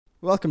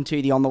Welcome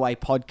to the On the Way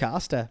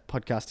podcast, a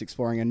podcast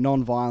exploring a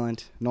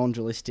non-violent,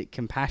 non-dualistic,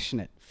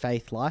 compassionate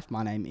faith life.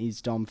 My name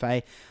is Dom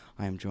Fay.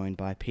 I am joined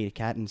by Peter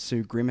Catt and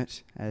Sue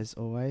Grimmett, as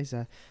always.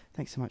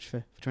 Thanks so much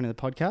for joining the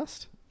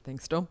podcast.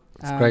 Thanks, Dom.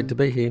 It's great to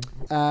be here.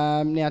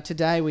 Now,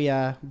 today we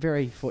are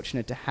very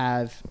fortunate to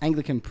have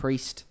Anglican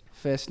priest,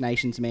 First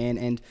Nations man,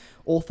 and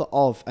author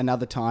of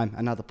Another Time,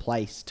 Another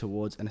Place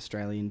Towards an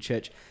Australian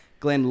Church,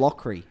 Glenn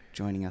Loughry,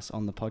 joining us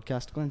on the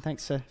podcast. Glenn,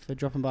 thanks for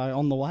dropping by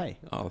On the Way.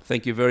 Oh,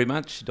 thank you very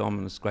much,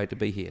 Dom. It's great to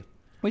be here.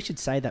 We should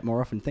say that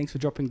more often. Thanks for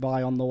dropping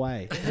by On the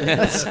Way.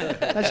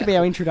 That should be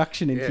our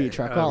introduction in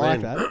future. I quite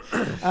like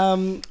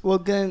that. Well,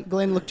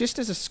 Glenn, look, just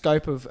as a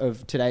scope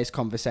of today's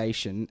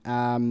conversation,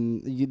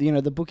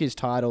 the book is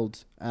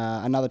titled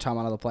Another Time,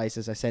 Another Place,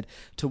 as I said,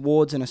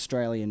 Towards an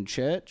Australian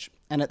Church.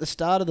 And at the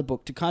start of the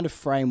book, to kind of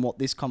frame what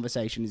this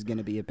conversation is going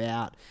to be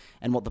about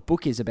and what the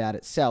book is about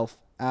itself,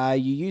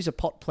 you use a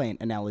pot plant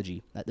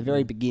analogy at the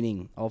very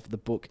beginning of the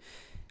book.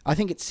 I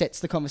think it sets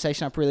the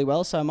conversation up really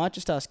well, so I might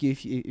just ask you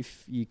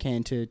if you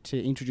can to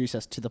introduce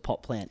us to the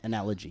pot plant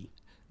analogy.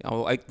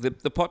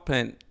 The pot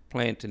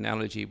plant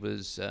analogy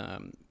was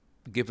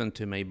given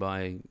to me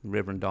by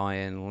Reverend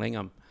Diane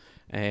Lingham,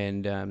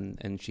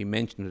 and she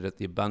mentioned it at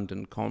the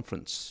Abundant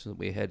Conference that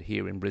we had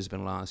here in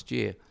Brisbane last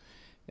year.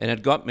 And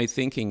it got me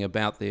thinking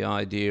about the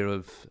idea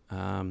of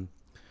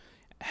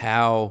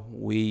how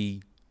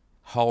we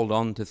hold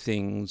on to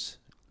things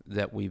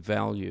that we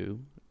value,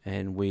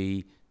 and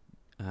we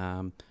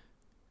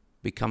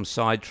become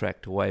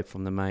sidetracked away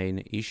from the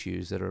main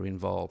issues that are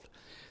involved.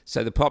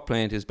 So the pot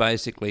plant is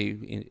basically,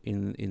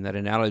 in that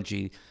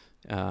analogy,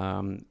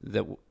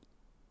 that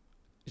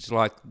it's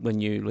like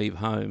when you leave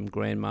home,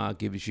 Grandma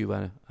gives you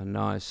a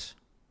nice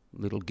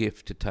little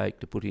gift to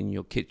take to put in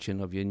your kitchen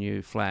of your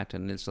new flat,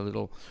 and it's a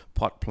little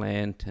pot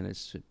plant, and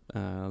it's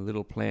a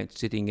little plant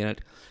sitting in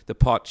it. The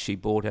pot she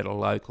bought at a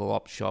local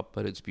op shop,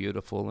 but it's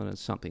beautiful, and it's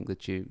something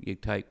that you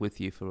take with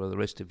you for the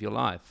rest of your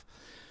life.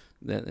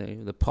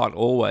 The pot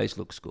always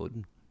looks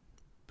good,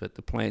 but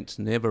the plant's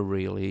never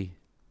really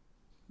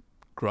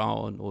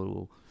grown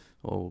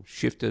or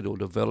shifted or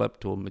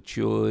developed or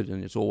matured,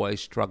 and it's always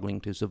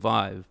struggling to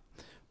survive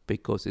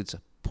because it's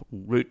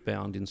root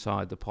bound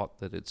inside the pot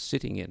that it's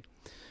sitting in.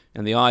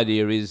 And the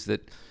idea is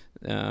that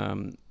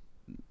the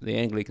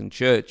Anglican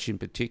Church in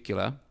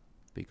particular,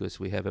 because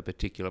we have a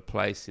particular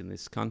place in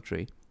this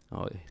country,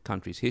 or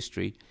country's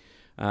history,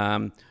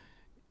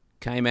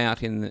 came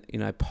out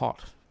in a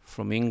pot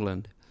from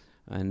England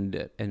and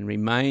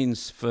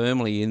remains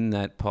firmly in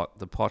that pot,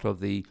 the pot of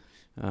the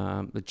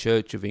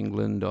Church of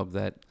England, of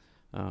the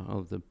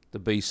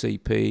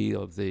BCP,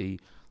 of the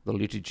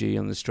liturgy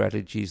and the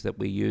strategies that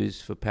we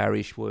use for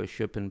parish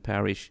worship and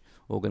parish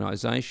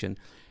organisation.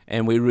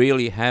 And we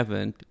really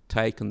haven't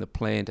taken the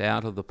plant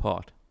out of the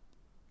pot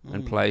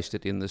and placed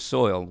it in the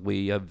soil.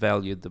 We have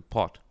valued the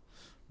pot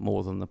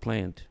more than the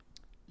plant.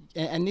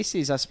 And this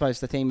is, I suppose,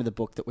 the theme of the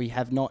book, that we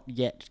have not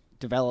yet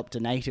developed a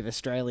native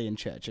Australian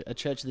church, a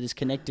church that is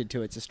connected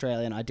to its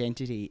Australian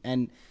identity.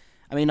 And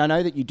I mean, I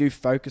know that you do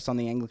focus on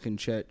the Anglican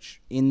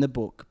Church in the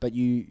book, but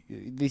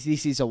this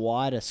is a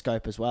wider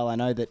scope as well. I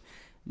know that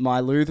my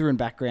Lutheran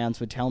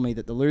backgrounds would tell me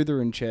that the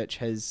Lutheran Church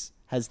has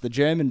the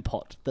German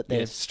pot that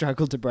they've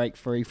struggled to break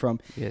free from.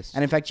 Yes.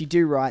 And in fact, you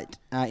do write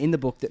in the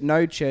book that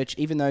no church,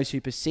 even those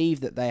who perceive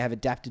that they have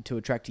adapted to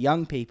attract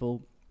young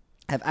people,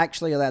 have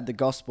actually allowed the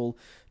gospel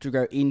to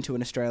grow into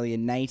an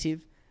Australian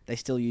native. They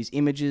still use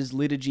images,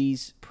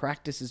 liturgies,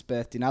 practices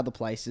birthed in other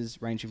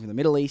places, ranging from the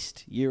Middle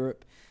East,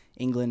 Europe,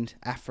 England,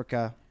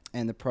 Africa,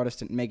 and the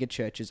Protestant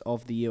megachurches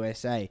of the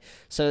USA.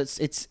 So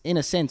it's in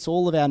a sense,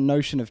 all of our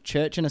notion of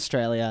church in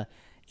Australia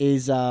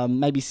is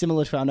maybe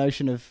similar to our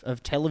notion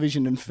of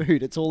television and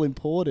food. It's all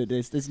imported.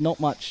 There's not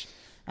much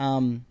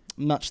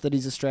that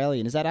is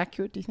Australian. Is that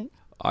accurate, do you think?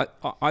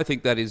 I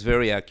think that is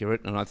very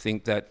accurate, and I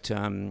think that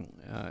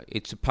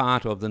it's a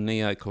part of the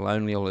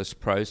neo-colonialist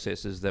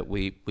processes that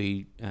we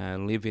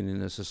live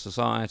in as a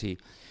society.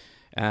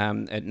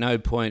 At no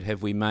point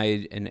have we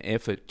made an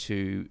effort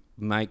to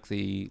make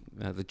the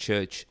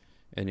church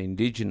an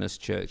Indigenous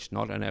church,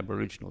 not an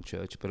Aboriginal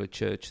church, but a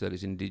church that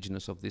is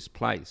Indigenous of this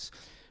place,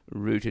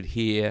 rooted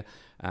here,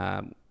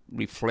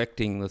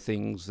 reflecting the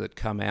things that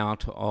come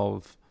out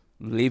of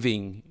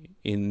living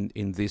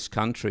in this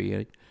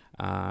country,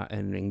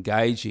 and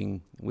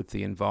engaging with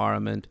the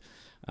environment,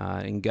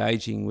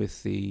 engaging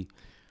with the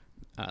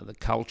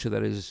culture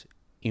that is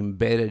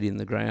embedded in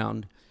the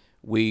ground.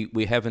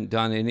 We haven't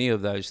done any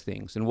of those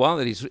things. And while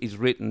it is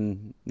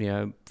written,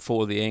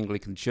 for the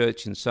Anglican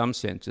Church in some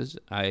senses,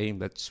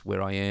 that's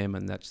where I am,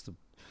 and that's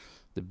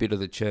the bit of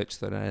the church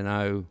that I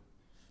know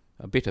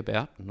a bit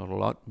about, not a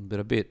lot, but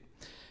a bit.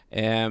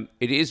 It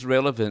is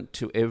relevant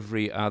to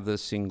every other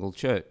single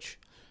church.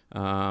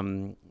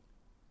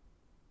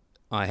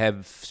 I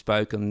have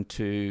spoken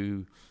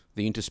to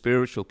the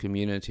interspiritual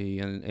community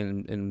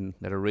and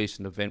at a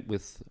recent event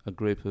with a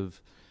group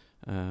of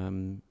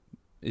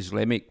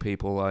Islamic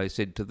people. I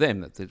said to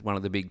them that one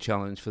of the big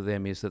challenges for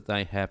them is that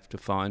they have to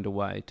find a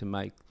way to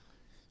make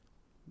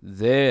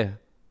their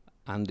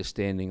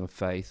understanding of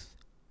faith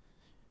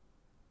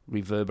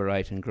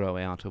reverberate and grow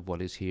out of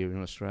what is here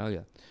in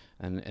Australia.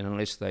 And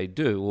unless they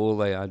do, all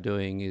they are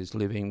doing is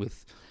living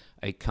with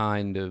a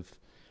kind of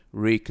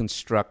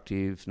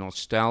reconstructive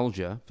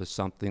nostalgia for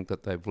something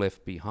that they've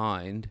left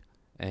behind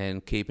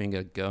and keeping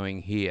it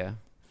going here,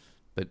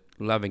 but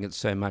loving it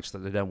so much that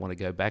they don't want to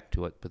go back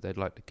to it, but they'd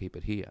like to keep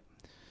it here.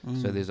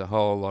 So there's a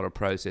whole lot of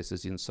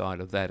processes inside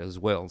of that as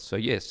well. So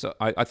yes, so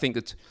I think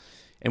it's,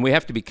 and we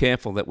have to be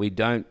careful that we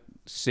don't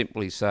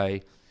simply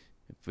say,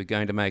 if we're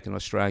going to make an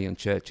Australian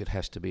church, it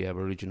has to be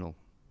Aboriginal.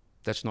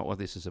 That's not what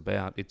this is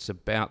about. It's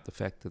about the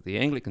fact that the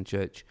Anglican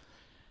Church,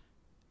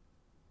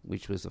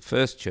 which was the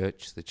first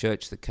church, the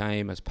church that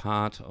came as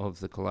part of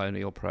the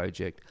colonial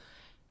project,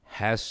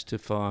 has to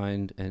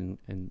find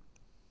and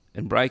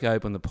break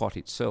open the pot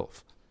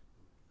itself.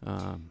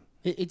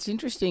 It's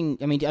interesting.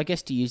 I mean, I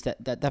guess to use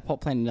that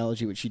pot plant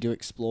analogy, which you do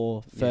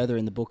explore further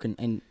in the book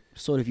and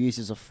sort of use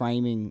as a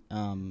framing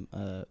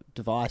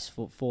device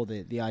for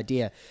the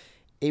idea.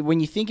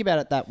 When you think about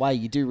it that way,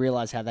 you do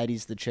realise how that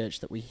is the church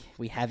that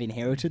we have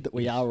inherited, that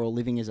we are all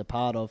living as a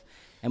part of.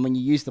 And when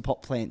you use the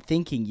pot plant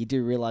thinking, you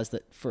do realise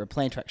that for a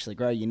plant to actually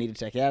grow, you need to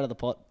take it out of the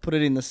pot, put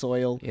it in the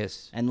soil,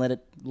 and let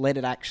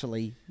it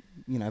actually,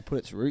 put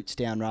its roots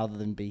down rather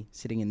than be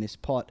sitting in this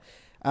pot.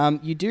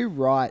 You do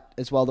write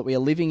as well that we are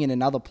living in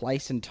another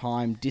place and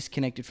time,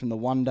 disconnected from the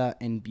wonder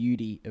and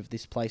beauty of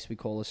this place we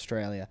call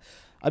Australia.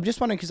 I'm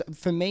just wondering, because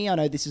for me, I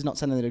know this is not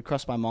something that had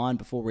crossed my mind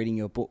before reading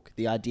your book,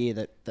 the idea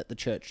that the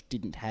church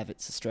didn't have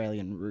its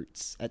Australian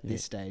roots at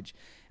this stage.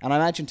 And I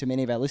imagine to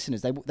many of our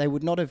listeners, they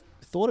would not have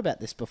thought about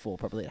this before,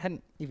 probably. It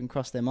hadn't even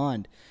crossed their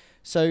mind.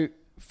 So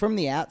from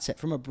the outset,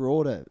 from a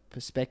broader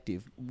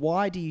perspective,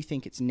 why do you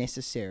think it's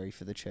necessary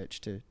for the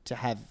church to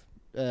have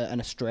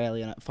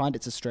find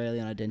its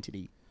Australian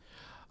identity?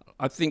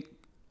 I think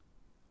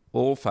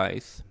all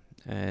faith,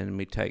 and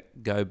we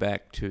go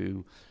back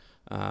to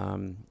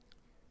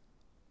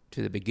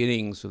the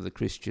beginnings of the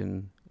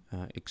Christian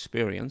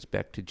experience,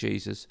 back to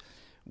Jesus,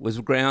 was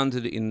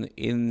grounded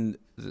in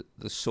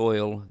the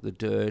soil, the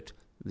dirt,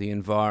 the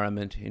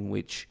environment in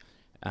which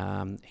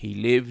he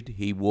lived,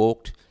 he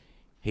walked.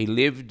 He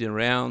lived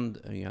around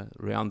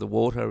the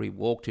water, he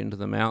walked into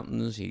the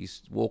mountains, he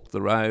walked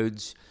the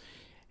roads.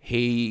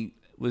 He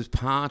was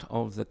part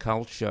of the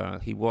culture.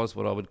 He was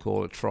what I would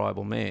call a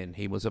tribal man.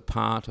 He was a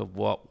part of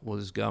what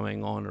was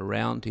going on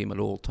around him at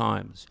all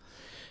times.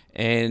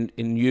 And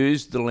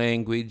used the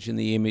language and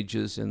the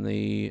images and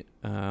the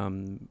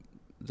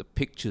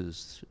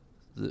pictures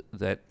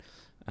that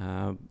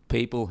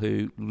people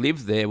who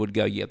lived there would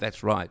go, yeah,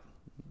 that's right,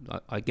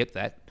 I get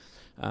that.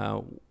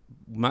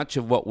 Much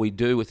of what we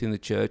do within the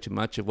church and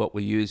much of what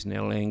we use in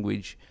our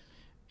language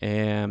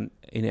and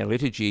in our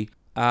liturgy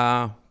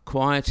are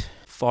quite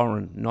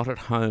foreign, not at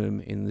home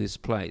in this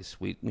place.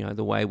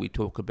 The way we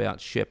talk about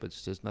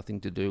shepherds has nothing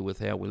to do with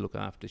how we look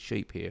after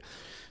sheep here.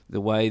 The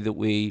way that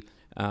we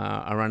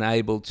are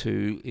unable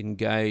to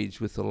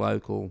engage with the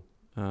local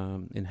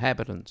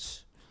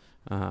inhabitants,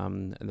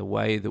 and the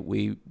way that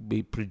we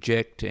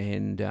project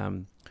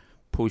and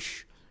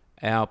push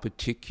our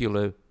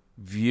particular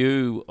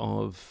view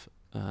of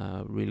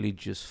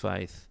religious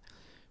faith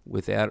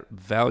without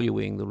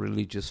valuing the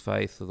religious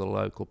faith of the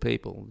local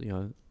people.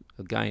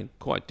 Again,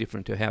 quite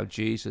different to how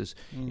Jesus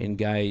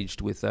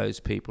engaged with those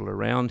people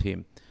around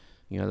him.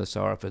 The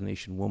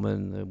Syrophoenician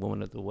woman, the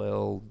woman at the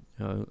well,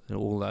 and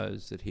all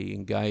those that he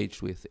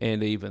engaged with,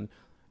 and even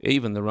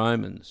the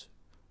Romans,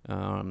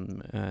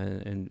 and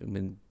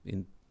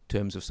in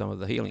terms of some of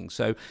the healing.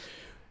 So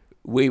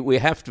we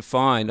have to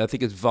find, I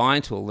think it's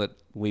vital that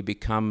we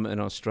become an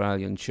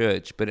Australian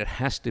church, but it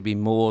has to be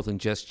more than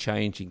just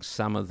changing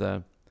some of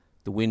the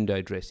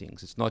window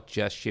dressings. It's not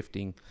just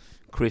shifting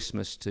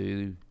Christmas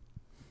to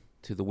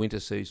the winter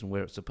season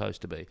where it's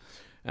supposed to be.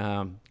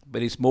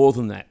 But it's more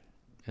than that.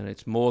 And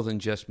it's more than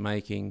just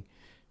putting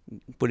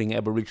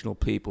Aboriginal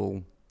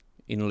people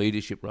in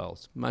leadership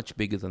roles. Much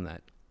bigger than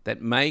that.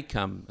 That may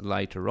come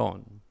later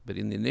on, but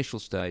in the initial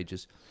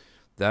stages,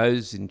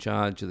 those in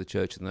charge of the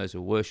church and those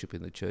who worship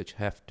in the church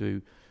have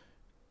to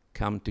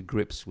come to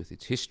grips with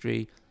its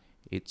history,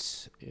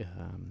 its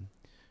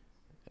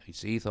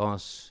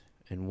ethos,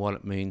 and what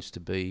it means to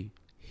be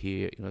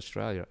here in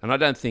Australia. And I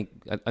don't think,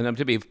 and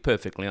to be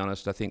perfectly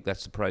honest, I think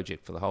that's the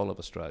project for the whole of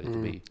Australia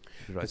to be.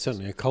 It's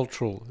certainly the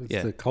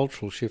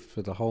cultural shift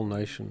for the whole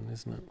nation,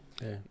 isn't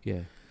it?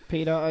 Yeah.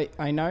 Peter,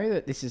 I know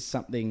that this is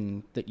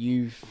something that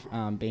you've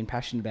been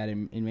passionate about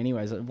in many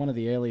ways. One of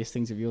the earliest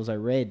things of yours I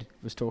read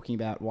was talking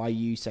about why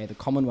you say the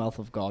Commonwealth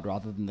of God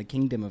rather than the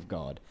Kingdom of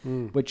God,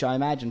 which I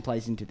imagine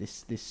plays into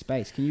this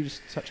space. Can you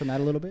just touch on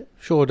that a little bit?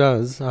 Sure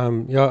does.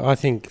 I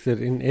think that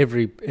in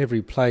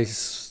every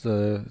place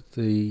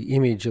the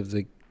image of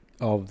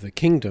the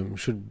kingdom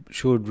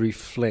should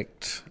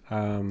reflect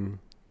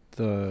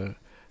the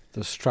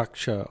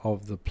structure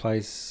of the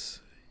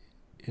place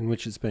in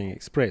which it's being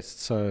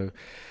expressed. So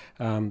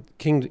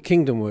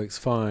kingdom works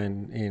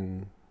fine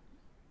in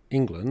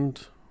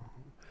England.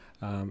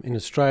 In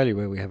Australia,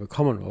 where we have a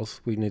Commonwealth,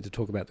 we need to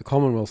talk about the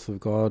Commonwealth of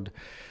God.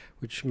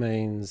 which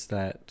means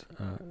that,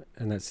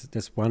 and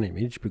that's one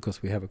image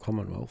because we have a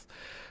Commonwealth,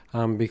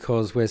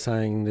 because we're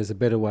saying there's a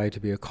better way to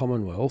be a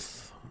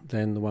Commonwealth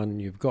than the one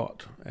you've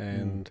got,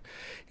 and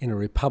in a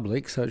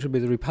republic, so it should be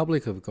the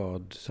Republic of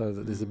God, so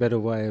that there's a better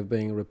way of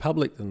being a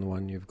republic than the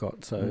one you've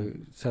got, so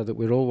that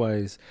we're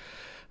always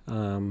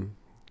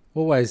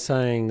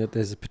saying that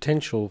there's a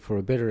potential for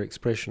a better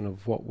expression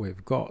of what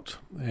we've got.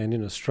 And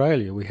in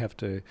Australia, we have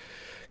to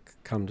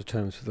come to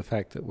terms with the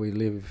fact that we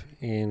live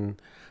in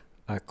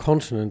a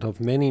continent of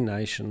many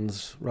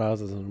nations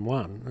rather than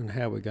one, and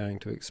how we're going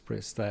to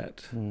express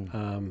that.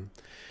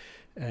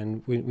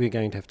 And we're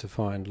going to have to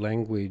find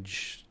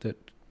language that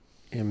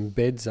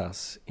embeds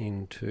us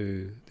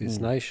into this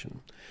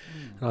nation.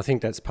 And I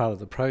think that's part of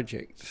the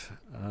project.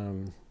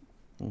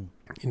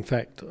 In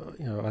fact,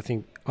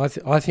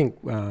 I think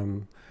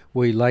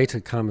we later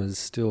comers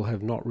still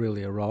have not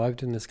really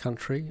arrived in this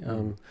country.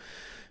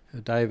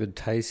 David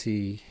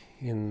Tacey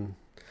in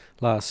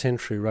last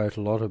century wrote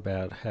a lot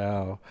about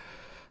how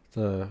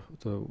the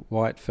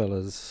white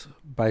fellas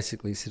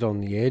basically sit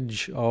on the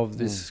edge of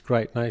this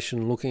great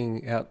nation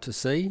looking out to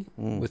sea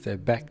with their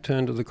back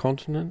turned to the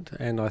continent,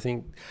 and I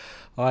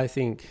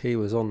think he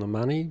was on the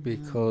money,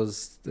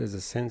 because there's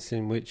a sense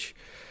in which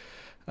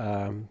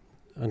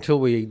until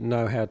we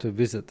know how to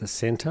visit the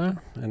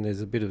centre, and there's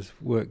a bit of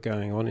work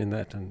going on in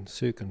that, and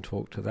Sue can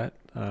talk to that,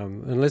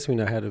 unless we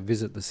know how to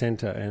visit the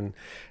centre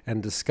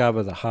and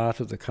discover the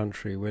heart of the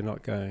country, we're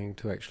not going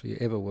to actually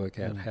ever work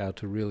out how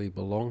to really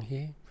belong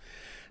here.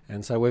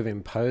 And so we've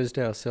imposed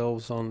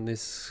ourselves on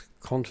this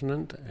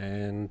continent,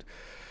 and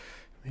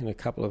in a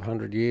couple of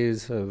 100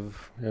 years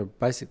have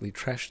basically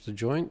trashed the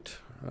joint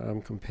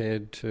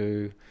compared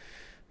to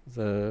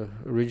the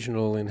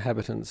original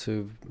inhabitants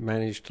who've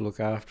managed to look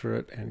after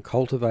it and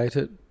cultivate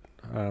it,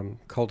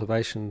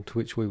 cultivation to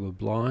which we were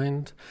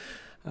blind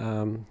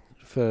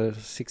for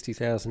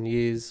 60,000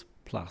 years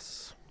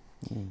plus.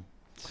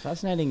 It's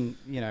fascinating,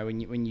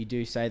 when you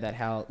do say that,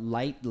 how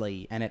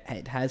lately, and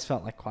it has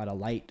felt like quite a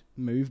late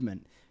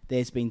movement,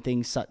 there's been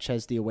things such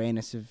as the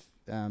awareness of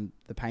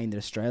the pain that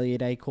Australia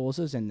Day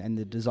causes, and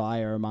the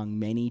desire among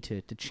many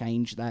to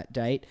change that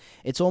date.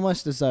 It's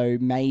almost as though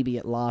maybe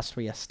at last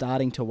we are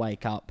starting to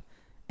wake up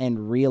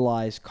and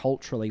realise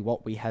culturally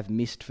what we have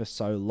missed for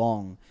so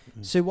long.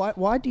 So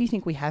why do you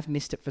think we have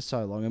missed it for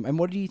so long? And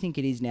what do you think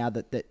it is now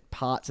that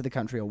parts of the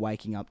country are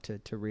waking up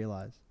to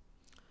realise?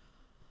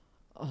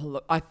 Oh,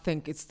 look, I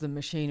think it's the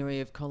machinery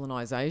of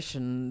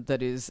colonisation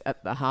that is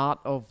at the heart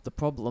of the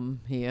problem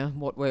here.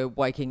 What we're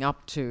waking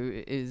up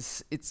to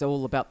is it's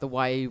all about the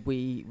way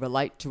we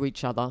relate to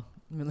each other,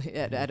 really,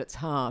 at its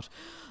heart.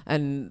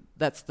 And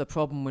that's the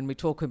problem when we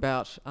talk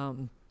about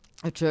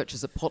a church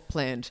as a pot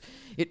plant.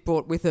 It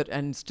brought with it,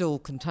 and still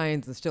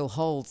contains and still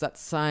holds, that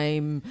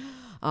same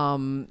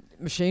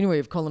machinery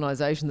of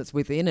colonisation that's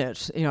within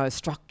it,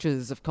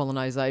 structures of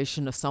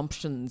colonisation,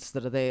 assumptions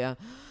that are there.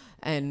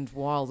 And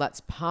while that's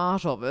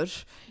part of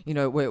it,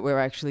 we're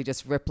actually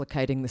just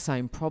replicating the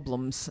same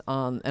problems.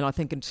 And I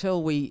think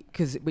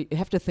because we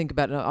have to think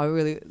about it, I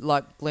really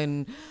like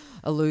Glenn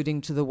alluding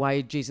to the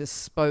way Jesus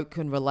spoke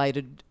and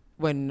related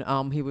when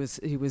he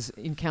was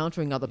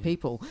encountering other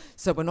people.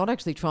 So we're not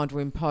actually trying to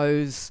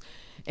impose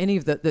any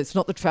of that. That's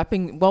not the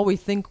trapping. While we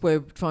think we're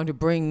trying to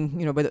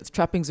bring, whether it's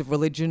trappings of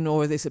religion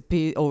or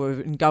or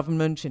in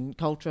government, in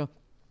culture,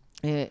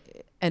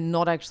 and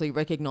not actually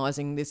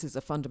recognising this is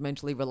a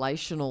fundamentally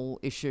relational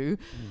issue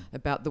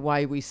about the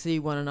way we see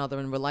one another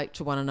and relate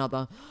to one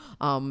another,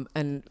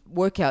 and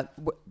work out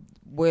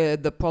where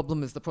the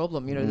problem is the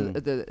problem.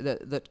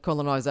 That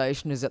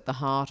colonisation is at the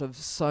heart of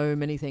so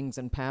many things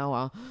in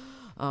power.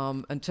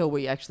 Until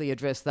we actually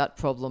address that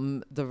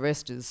problem, the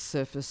rest is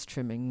surface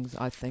trimmings,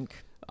 I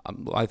think.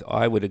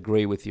 I would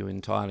agree with you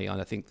entirely.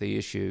 I think the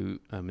issue,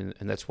 and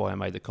that's why I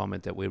made the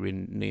comment that we're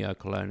in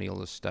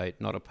neo-colonial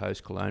state, not a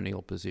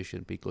post-colonial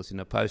position, because in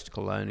a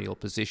post-colonial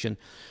position,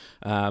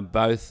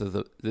 both of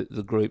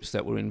the groups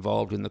that were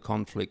involved in the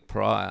conflict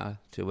prior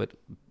to it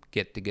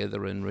get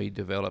together and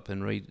redevelop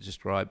and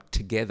redescribe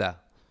together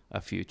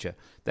a future.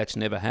 That's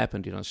never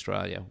happened in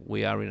Australia.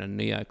 We are in a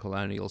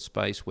neo-colonial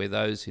space where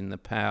those in the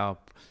power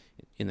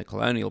in the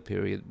colonial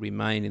period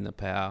remain in the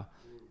power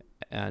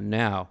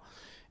now.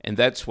 And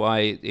that's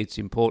why it's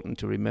important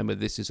to remember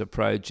this is a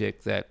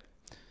project that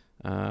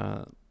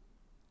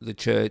the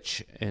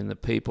church and the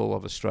people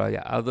of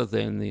Australia, other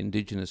than the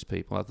Indigenous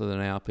people, other than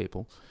our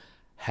people,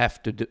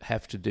 have to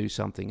do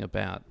something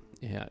about.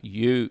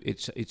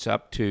 It's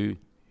up to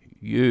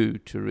you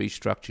to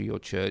restructure your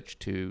church,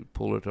 to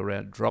pull it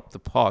around, drop the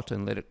pot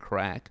and let it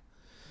crack,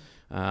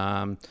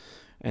 and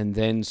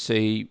then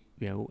see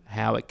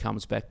how it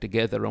comes back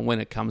together. And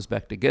when it comes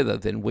back together,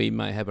 then we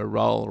may have a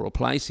role or a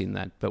place in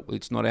that, but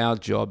it's not our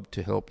job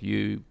to help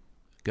you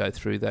go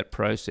through that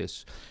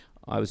process.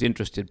 I was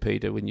interested,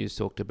 Peter, when you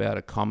talked about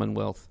a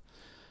commonwealth.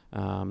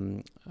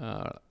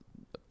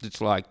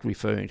 It's like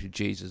referring to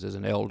Jesus as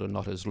an elder,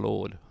 not as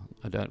Lord.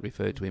 I don't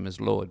refer to him as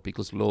Lord,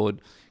 because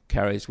Lord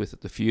carries with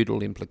it the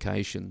feudal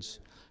implications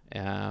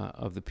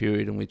of the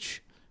period in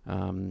which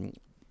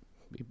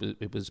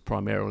it was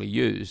primarily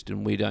used,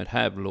 and we don't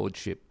have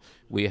lordship,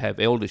 we have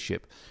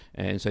eldership.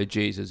 And so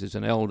Jesus is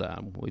an elder.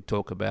 We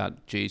talk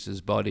about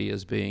Jesus' body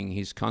as being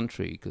his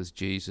country, because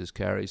Jesus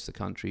carries the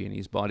country in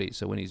his body.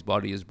 So when his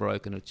body is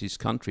broken, it's his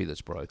country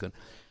that's broken.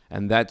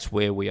 And that's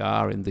where we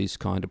are in this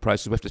kind of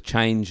process. We have to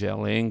change our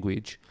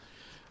language,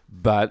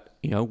 but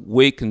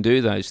we can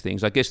do those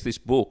things. I guess this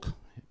book,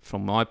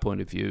 from my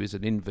point of view, is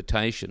an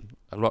invitation,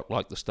 a lot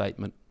like the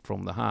statement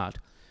from the heart,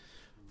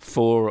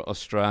 for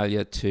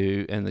Australia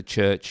and the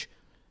church,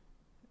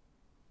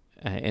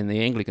 and the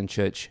Anglican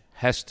Church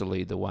has to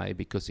lead the way,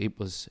 because it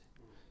was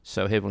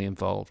so heavily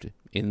involved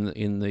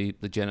in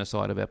the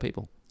genocide of our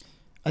people.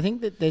 I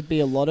think that there'd be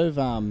a lot of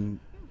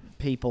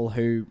people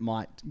who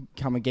might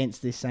come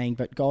against this, saying,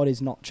 but God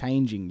is not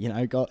changing.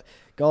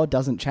 God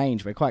doesn't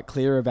change. We're quite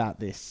clear about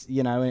this,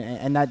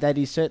 and that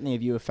is certainly a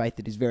view of faith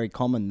that is very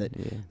common,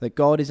 that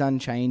God is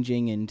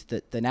unchanging, and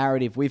that the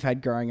narrative we've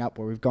had growing up,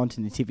 where we've gone to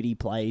nativity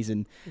plays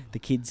and the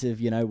kids have,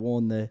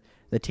 worn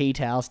the tea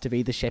towels to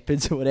be the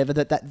shepherds or whatever,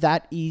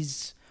 that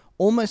is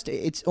almost,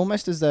 it's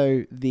almost as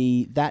though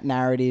that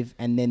narrative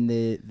and then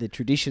the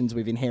traditions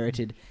we've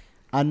inherited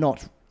are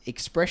not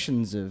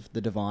expressions of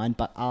the divine,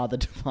 but are the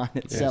divine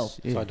itself.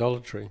 Yes, it's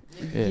idolatry.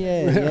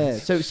 Yeah.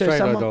 So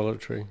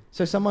idolatry.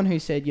 So someone who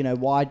said,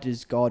 why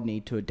does God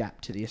need to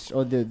adapt to this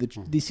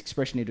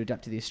expression need to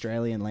adapt to the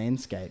Australian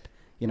landscape?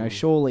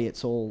 Surely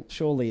it's all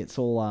it's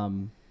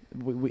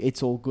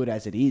all good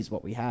as it is,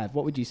 what we have.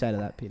 What would you say to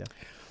that, Peter?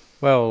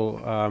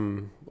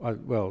 Well,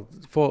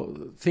 for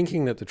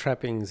thinking that the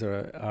trappings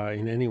are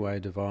in any way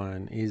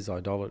divine is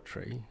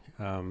idolatry,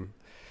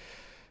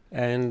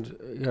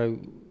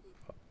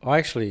 I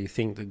actually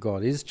think that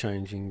God is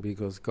changing,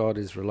 because God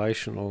is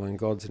relational and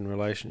God's in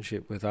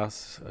relationship with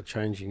us, a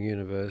changing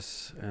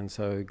universe, and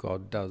so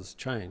God does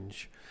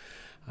change.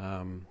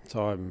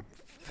 So I'm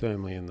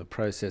firmly in the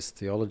process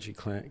theology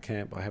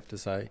camp, I have to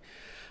say.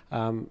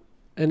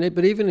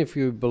 But even if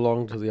you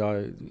belong to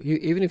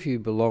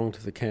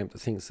the camp that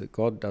thinks that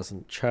God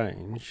doesn't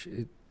change,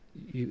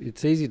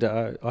 it's easy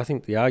to. I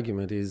think the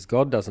argument is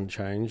God doesn't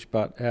change,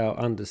 but our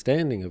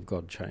understanding of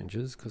God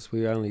changes, because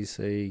we only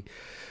see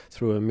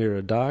through a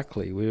mirror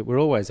darkly. We're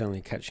always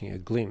only catching a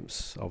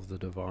glimpse of the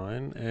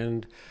divine,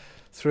 and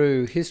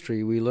through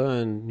history we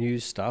learn new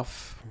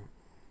stuff,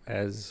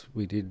 as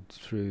we did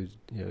through.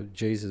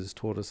 Jesus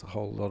taught us a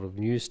whole lot of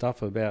new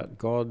stuff about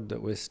God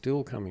that we're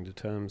still coming to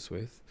terms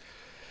with.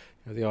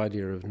 The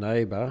idea of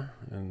neighbour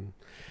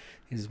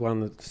is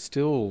one that's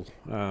still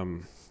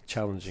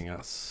challenging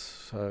us.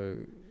 So,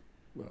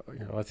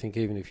 I think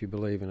even if you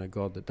believe in a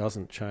God that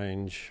doesn't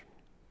change,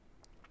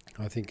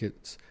 I think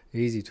it's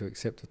easy to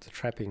accept that the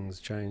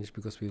trappings change,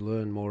 because we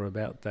learn more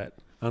about that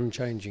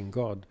unchanging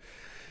God,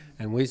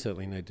 and we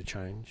certainly need to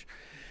change.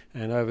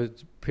 And over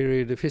the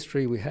period of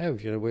history we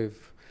have,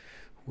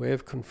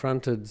 we've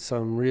confronted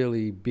some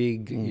really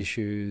big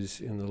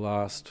issues in the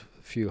last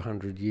few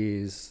hundred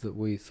years that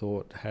we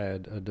thought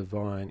had a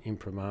divine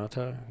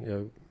imprimatur.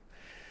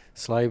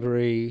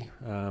 Slavery,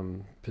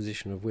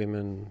 position of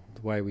women,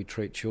 the way we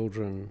treat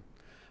children,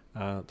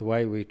 the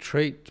way we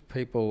treat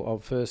people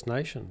of First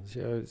Nations.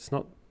 It's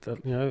not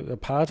that,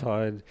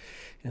 apartheid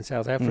in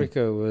South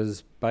Africa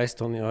was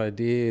based on the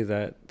idea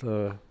that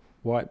the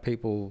white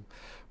people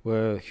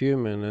were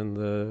human and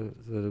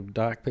the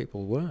dark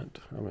people weren't.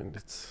 I mean,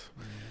 it's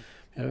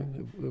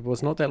it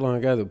was not that long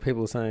ago that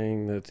people were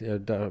saying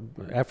that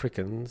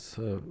Africans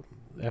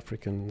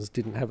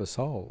didn't have a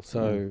soul.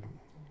 So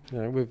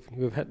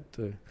we've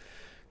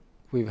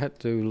had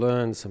to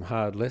learn some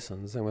hard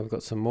lessons, and we've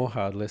got some more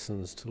hard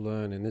lessons to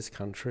learn in this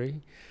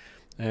country.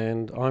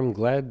 And I'm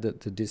glad that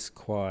the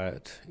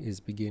disquiet is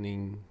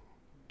beginning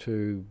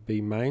to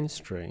be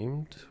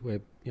mainstreamed,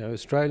 where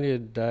Australia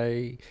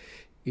Day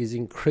is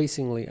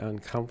increasingly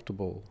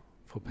uncomfortable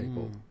for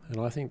people, and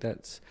I think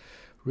that's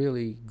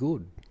really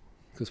good,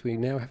 because we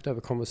now have to have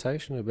a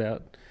conversation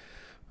about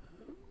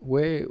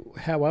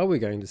how are we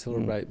going to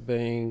celebrate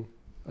being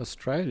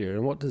Australia,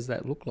 and what does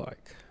that look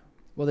like?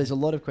 Well, there's a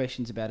lot of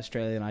questions about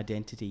Australian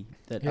identity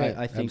that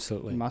I think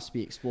absolutely must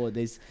be explored.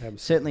 There's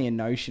certainly a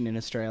notion in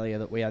Australia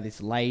that we are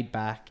this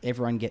laid-back,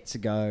 everyone gets a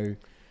go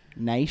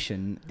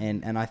nation,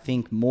 and I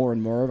think more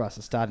and more of us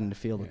are starting to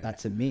feel that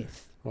that's a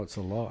myth. Well, it's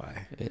a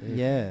lie.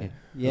 Yeah.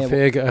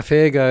 A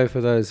fair go for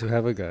those who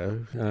have a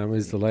go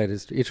is the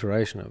latest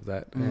iteration of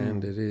that,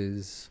 and it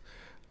is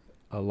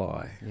a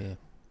lie.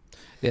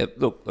 Yeah.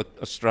 Look,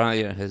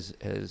 Australia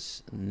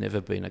has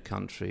never been a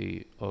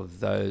country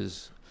of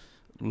those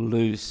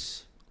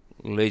loose,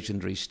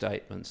 legendary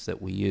statements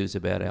that we use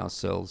about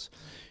ourselves.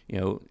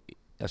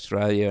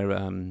 Australia,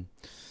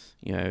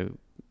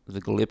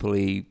 the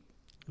Gallipoli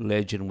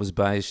legend was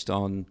based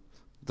on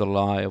the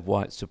lie of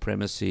white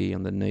supremacy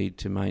and the need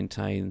to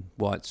maintain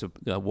white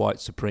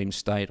supreme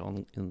state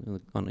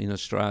in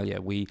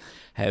Australia. We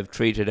have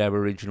treated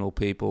Aboriginal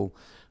people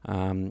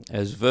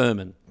as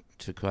vermin,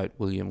 to quote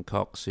William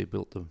Cox, who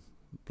built the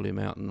Blue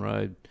Mountain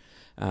Road.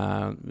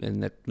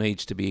 and that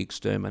needs to be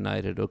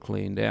exterminated or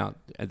cleaned out.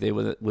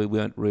 We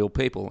weren't real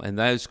people, and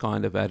those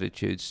kind of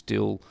attitudes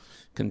still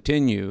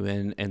continue,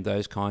 and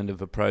those kind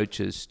of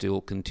approaches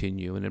still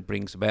continue, and it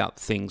brings about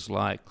things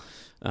like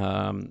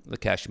the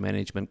cash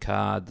management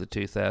card, the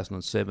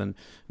 2007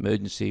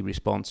 emergency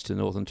response to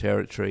Northern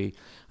Territory,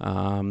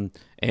 and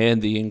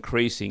the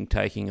increasing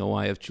taking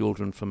away of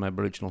children from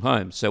Aboriginal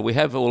homes. So we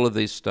have all of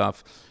this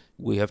stuff.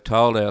 We have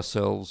told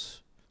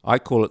ourselves, I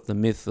call it the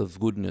myth of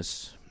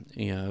goodness.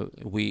 You know,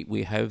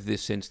 we have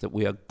this sense that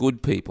we are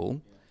good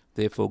people,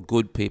 therefore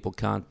good people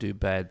can't do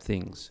bad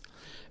things.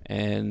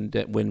 And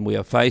when we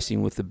are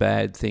facing with the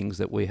bad things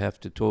that we have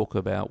to talk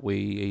about, we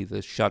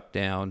either shut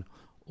down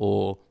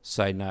or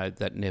say, no,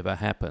 that never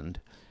happened.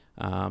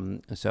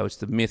 So it's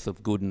the myth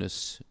of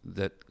goodness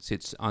that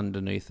sits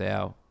underneath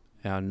our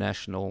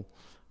national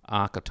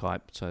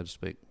archetype, so to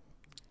speak.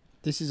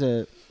 This is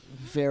a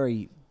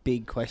very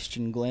big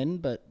question, Glenn,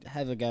 but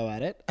have a go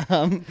at it.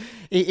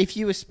 If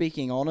you were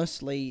speaking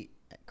honestly,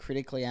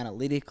 critically,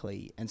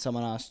 analytically, and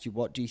someone asked you,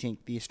 what do you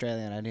think the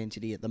Australian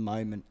identity at the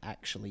moment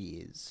actually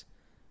is,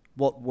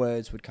 what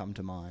words would come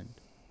to mind?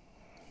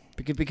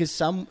 Because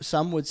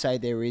some would say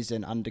there is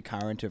an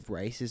undercurrent of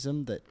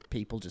racism that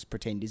people just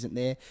pretend isn't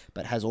there,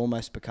 but has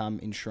almost become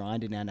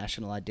enshrined in our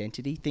national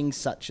identity. Things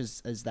such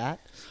as that.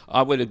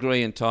 I would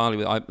agree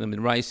entirely. I mean,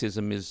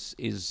 racism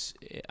is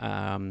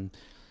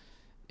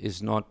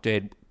not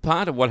dead.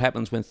 Part of what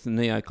happens with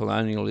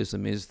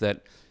neocolonialism is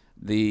that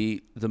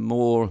the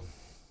more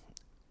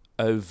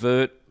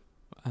overt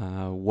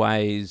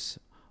ways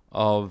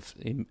of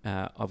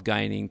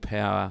gaining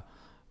power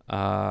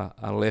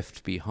are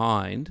left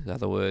behind. In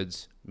other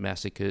words,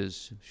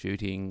 massacres,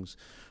 shootings,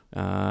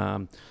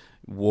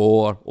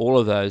 war, all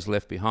of those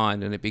left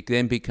behind, and it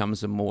then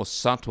becomes a more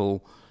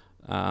subtle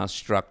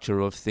structure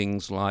of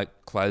things like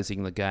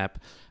closing the gap,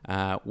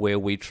 where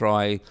we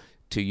try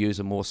to use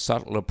a more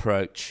subtle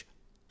approach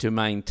to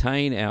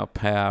maintain our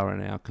power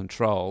and our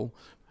control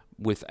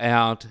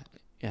without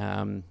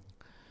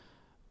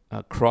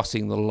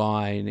crossing the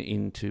line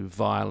into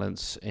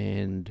violence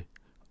and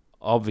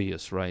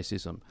obvious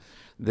racism.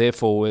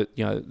 Therefore,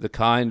 the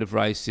kind of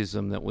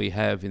racism that we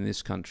have in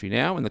this country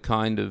now, and the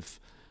kind of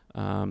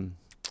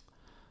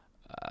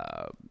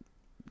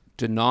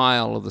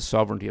denial of the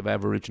sovereignty of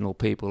Aboriginal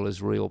people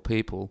as real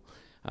people,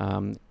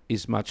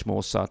 is much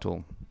more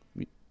subtle.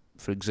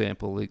 For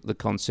example, the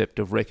concept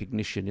of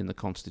recognition in the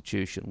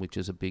Constitution, which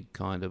is a big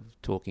kind of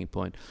talking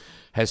point,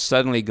 has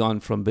suddenly gone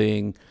from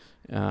being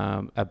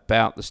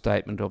about the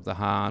statement of the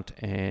heart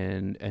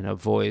and a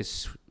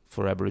voice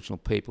for Aboriginal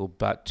people,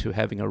 but to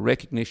having a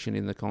recognition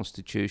in the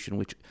Constitution,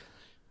 which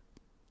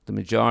the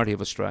majority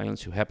of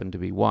Australians who happen to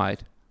be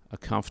white are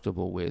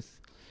comfortable with.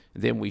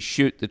 Then we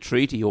shoot the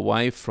treaty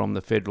away from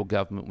the federal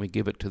government, we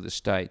give it to the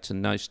states,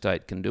 and no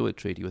state can do a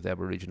treaty with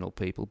Aboriginal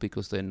people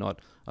because they're not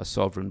a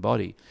sovereign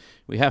body.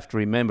 We have to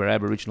remember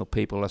Aboriginal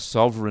people are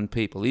sovereign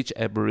people. Each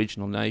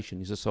Aboriginal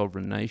nation is a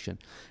sovereign nation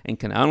and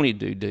can only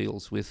do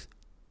deals with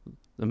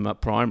the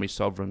primary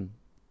sovereign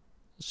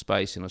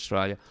space in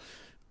Australia,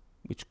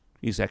 which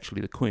is actually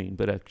the Queen,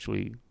 but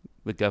actually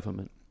the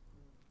government,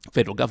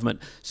 federal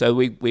government. So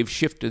we've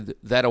shifted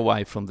that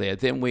away from there.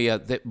 Then we are,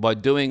 by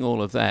doing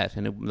all of that,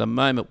 and the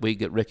moment we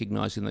get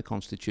recognised in the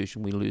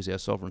Constitution, we lose our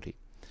sovereignty.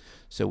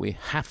 So we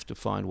have to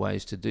find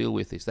ways to deal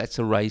with this. That's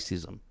a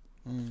racism.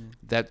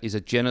 That is a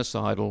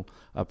genocidal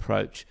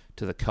approach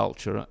to the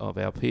culture of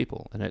our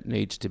people, and it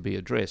needs to be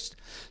addressed.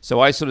 So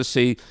I sort of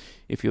see,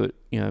 if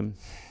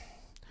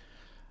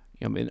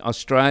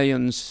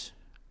Australians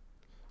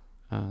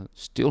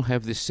still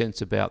have this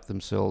sense about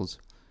themselves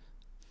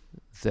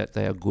that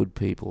they are good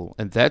people.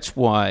 And that's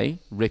why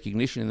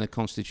recognition in the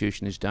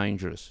Constitution is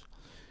dangerous.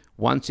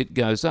 Once it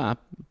goes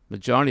up,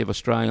 majority of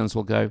Australians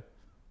will go,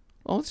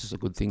 oh, this is a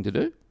good thing to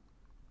do.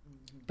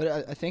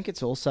 But I think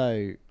it's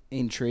also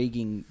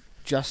intriguing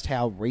just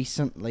how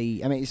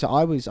recently... I mean, so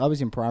I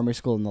was in primary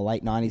school in the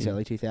late 90s,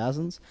 early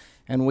 2000s,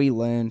 and we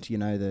learned,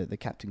 the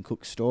Captain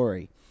Cook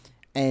story.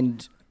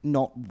 And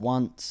not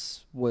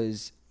once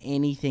was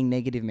anything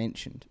negative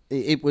mentioned.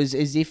 It was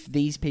as if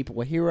these people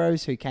were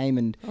heroes who came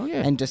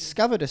and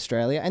discovered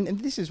Australia. And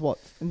this is what,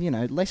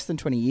 less than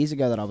 20 years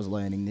ago that I was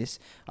learning this.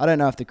 I don't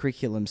know if the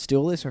curriculum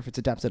still is or if it's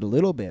adapted a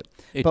little bit.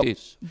 It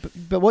is.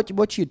 But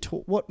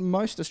what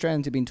most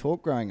Australians have been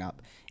taught growing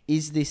up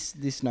is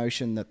this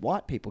notion that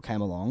white people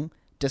came along,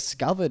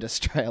 discovered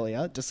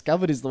Australia.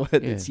 Discovered is the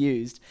word that's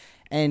used.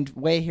 And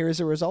we're here as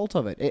a result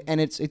of it.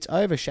 And it's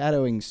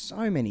overshadowing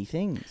so many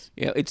things.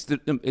 Yeah,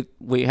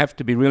 we have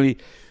to be really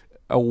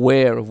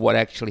aware of what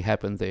actually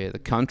happened there. The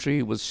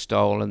country was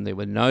stolen. There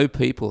were no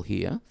people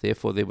here.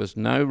 Therefore, there was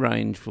no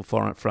range for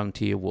foreign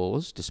frontier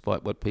wars,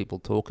 despite what people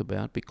talk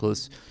about,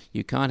 because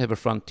you can't have a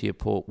frontier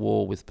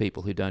war with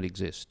people who don't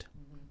exist.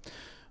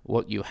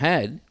 What you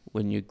had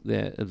when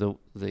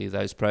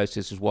those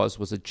processes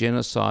was a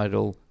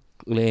genocidal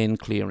land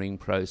clearing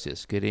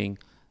process, getting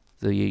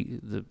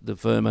the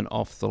vermin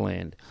off the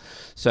land.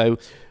 So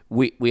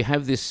we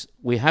have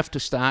to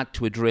start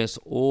to address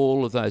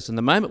all of those. And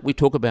the moment we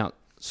talk about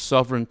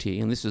sovereignty,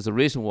 and this is the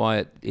reason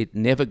why it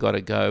never got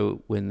a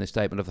go when the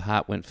Statement of the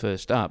Heart went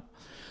first up,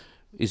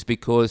 is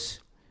because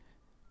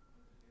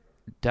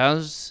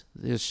does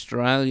the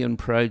Australian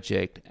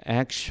project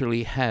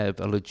actually have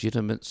a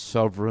legitimate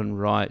sovereign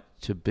right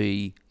to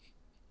be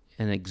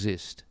and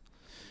exist?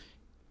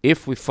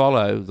 If we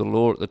follow the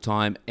law at the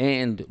time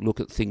and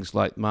look at things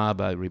like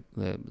Mabo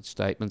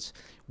statements,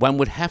 one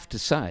would have to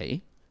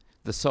say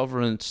the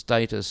sovereign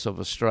status of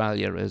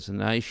Australia as a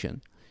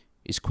nation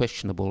is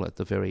questionable at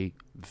the very,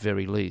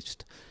 very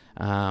least.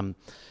 And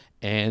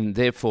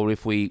therefore,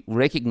 if we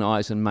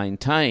recognise and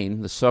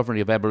maintain the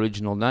sovereignty of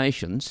Aboriginal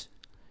nations,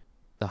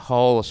 the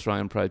whole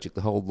Australian project,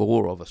 the whole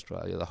law of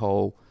Australia, the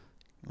whole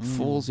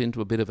falls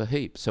into a bit of a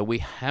heap. So we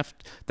have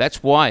to,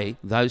 that's why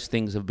those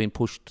things have been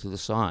pushed to the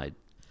side.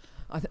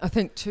 I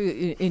think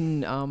too,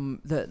 in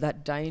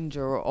that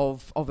danger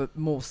of a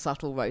more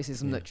subtle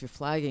racism that you're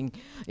flagging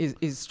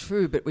is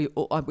true, but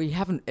we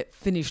haven't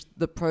finished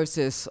the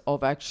process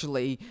of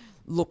actually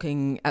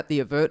looking at the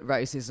overt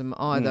racism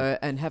either,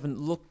 and haven't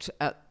looked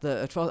at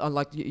the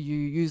like you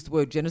used the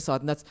word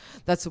genocide, and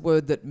that's a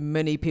word that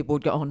many people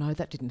would go, oh no,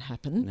 that didn't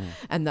happen,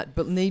 and that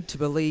need to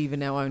believe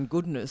in our own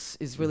goodness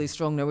is really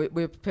strong. Now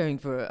we're preparing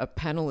for a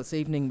panel this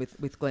evening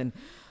with Glenn,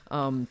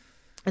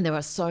 and there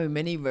are so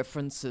many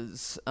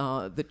references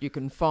that you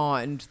can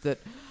find that.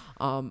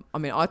 I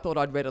mean, I thought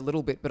I'd read a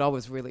little bit, but I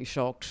was really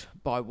shocked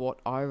by what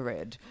I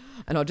read.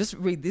 And I'll just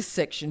read this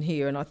section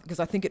here, and because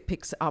I think it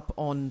picks up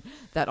on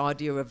that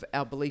idea of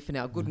our belief in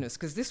our goodness,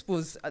 because this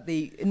was at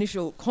the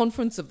initial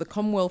conference of the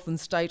Commonwealth and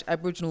State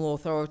Aboriginal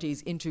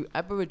Authorities into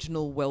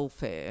Aboriginal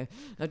Welfare.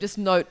 Now, just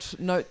note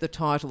the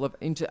title of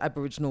Into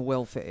Aboriginal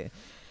Welfare.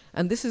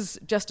 And this is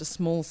just a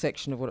small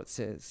section of what it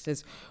says. It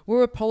says,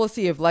 were a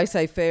policy of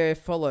laissez-faire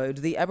followed,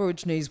 the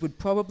Aborigines would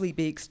probably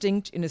be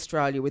extinct in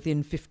Australia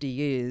within 50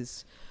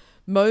 years.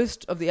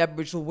 Most of the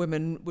Aboriginal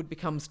women would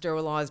become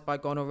sterilised by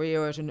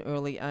gonorrhea at an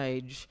early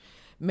age.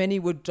 Many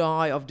would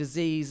die of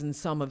disease and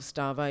some of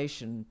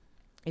starvation.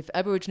 If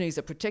Aborigines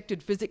are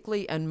protected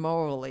physically and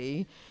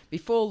morally,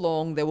 before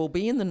long there will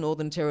be in the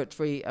Northern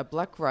Territory a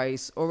black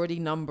race already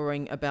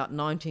numbering about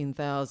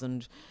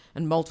 19,000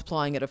 and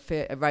multiplying at a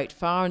rate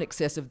far in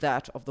excess of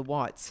that of the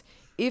whites.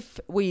 If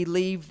we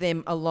leave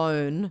them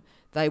alone,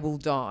 they will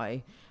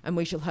die, and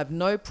we shall have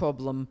no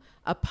problem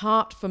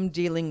apart from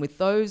dealing with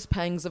those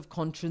pangs of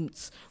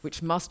conscience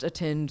which must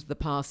attend the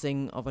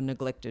passing of a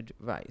neglected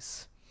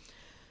race.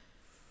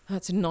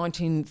 That's in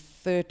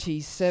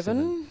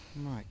 1937.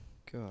 My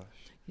gosh.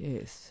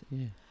 Yes.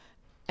 Yeah.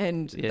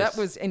 And Yes.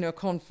 that was in a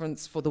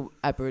conference for the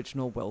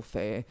Aboriginal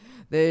welfare.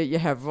 There you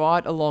have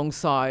right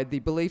alongside the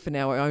belief in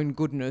our own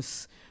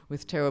goodness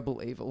with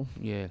terrible evil.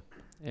 Yeah.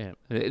 Yeah,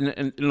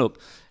 and look,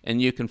 and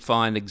you can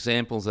find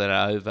examples that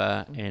are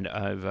over and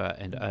over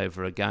and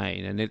over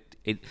again, and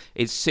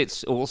it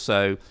sits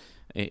also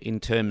in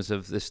terms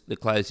of this, the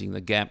closing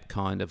the gap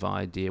kind of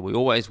idea. We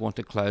always want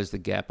to close the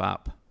gap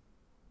up.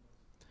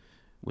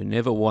 We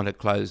never want to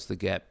close the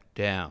gap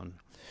down.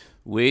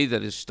 We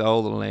that have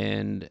stole the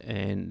land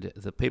and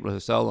the people who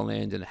stole the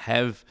land and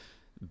have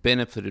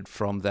benefited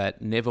from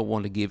that never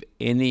want to give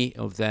any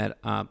of that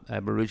up.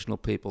 Aboriginal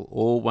people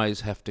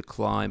always have to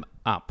climb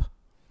up.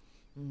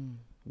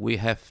 We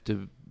have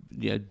to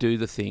do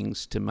the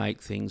things to make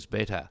things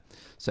better.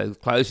 So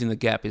closing the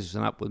gap is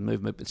an upward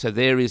movement. So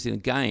there is,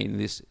 again,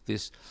 this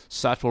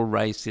subtle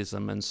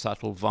racism and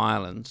subtle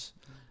violence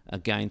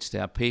against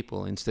our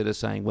people. Instead of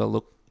saying, well,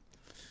 look,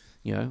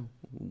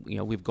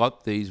 we've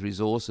got these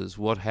resources.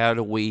 How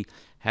do we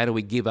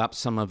give up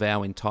some of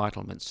our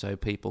entitlements so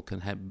people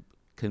can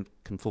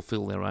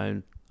fulfil their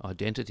own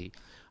identity?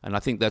 And I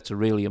think that's a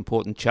really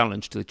important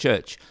challenge to the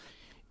church.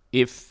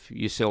 If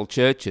you sell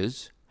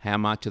churches, how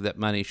much of that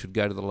money should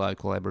go to the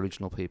local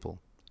Aboriginal people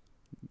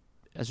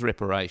as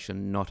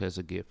reparation, not as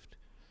a gift?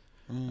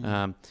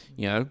 How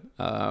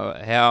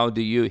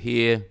do you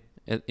here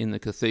in the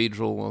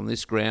cathedral on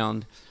this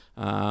ground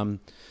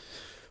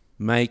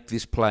make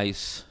this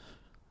place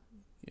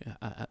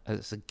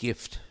as a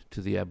gift to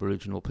the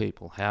Aboriginal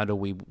people? How do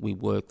we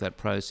work that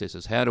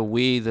processes? How do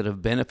we that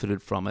have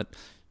benefited from it,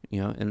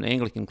 in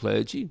Anglican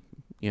clergy,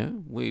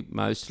 we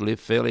most live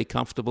fairly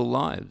comfortable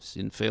lives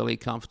in fairly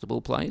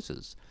comfortable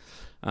places.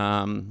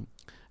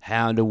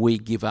 How do we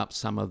give up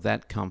some of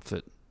that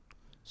comfort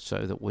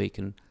so that we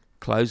can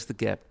close the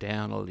gap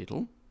down a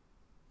little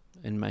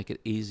and make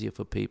it easier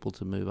for people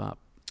to move up?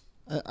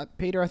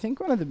 Peter, I think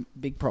one of the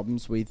big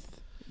problems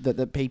with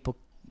that people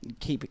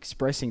keep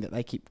expressing that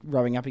they keep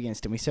rowing up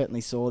against, and we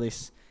certainly saw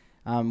this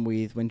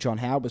with when John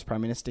Howard was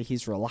Prime Minister,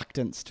 his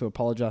reluctance to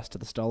apologise to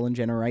the stolen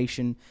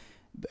generation,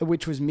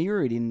 which was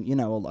mirrored in,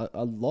 a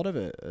lot of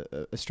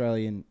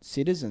Australian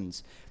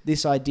citizens.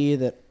 This idea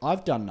that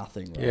I've done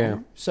nothing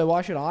wrong, so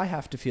why should I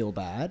have to feel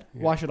bad?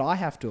 Yeah. Why should I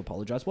have to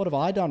apologise? What have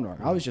I done wrong?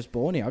 I was just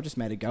born here. I've just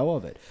made a go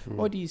of it.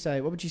 What do you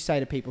say? What would you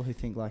say to people who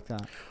think like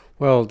that?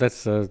 Well,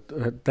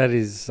 that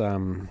is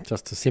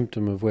just a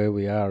symptom of where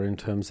we are in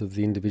terms of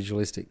the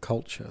individualistic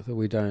culture, that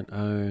we don't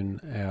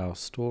own our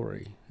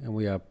story, and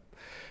we are.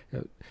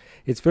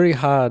 It's very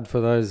hard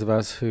for those of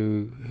us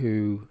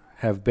who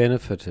have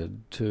benefited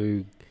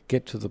to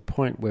get to the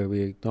point where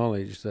we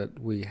acknowledge that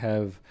we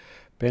have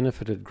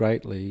benefited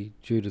greatly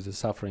due to the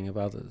suffering of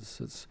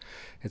others.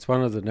 It's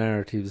one of the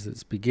narratives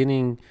that's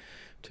beginning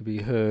to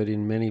be heard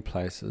in many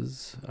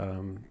places.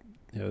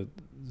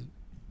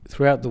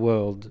 Throughout the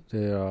world,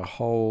 there are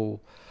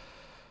whole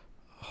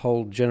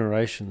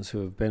generations who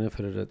have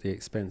benefited at the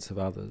expense of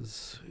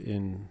others.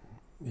 In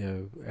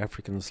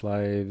African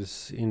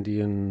slaves,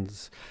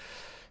 Indians,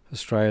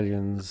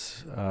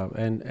 Australians,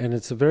 and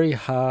it's a very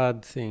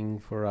hard thing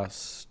for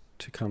us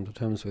to come to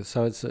terms with.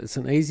 So it's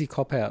an easy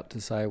cop-out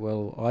to say,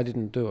 well, I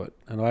didn't do it,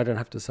 and I don't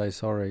have to say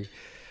sorry.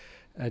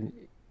 And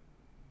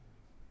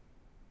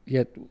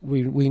yet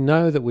we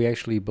know that we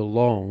actually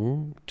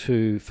belong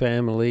to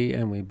family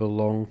and we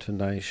belong to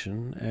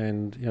nation.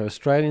 And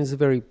Australians are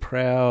very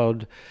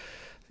proud.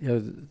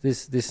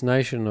 This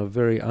nation of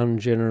very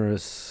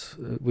ungenerous,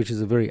 which is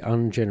a very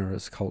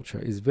ungenerous culture,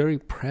 is very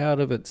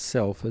proud of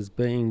itself as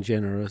being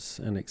generous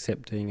and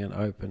accepting and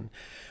open.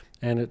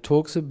 And it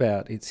talks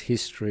about its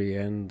history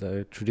and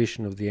the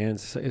tradition of the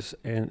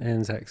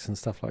Anzacs and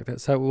stuff like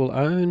that. So it will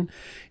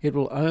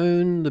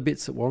own the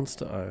bits it wants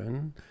to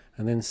own,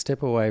 and then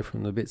step away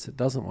from the bits it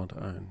doesn't want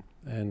to own.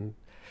 And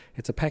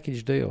it's a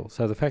package deal.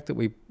 So the fact that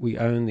we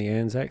own the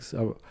Anzacs,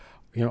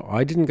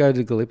 I didn't go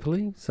to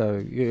Gallipoli,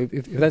 so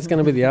if that's going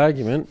to be the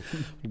argument,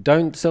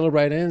 don't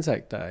celebrate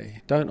Anzac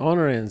Day, don't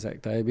honour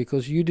Anzac Day,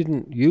 because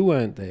you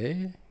weren't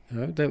there.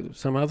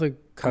 Some other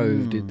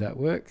cove did that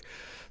work.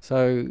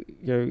 So,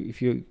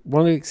 if you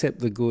want to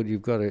accept the good,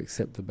 you've got to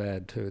accept the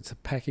bad too. It's a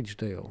package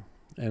deal.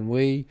 And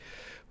we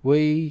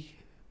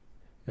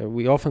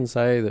often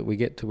say that we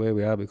get to where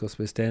we are because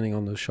we're standing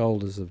on the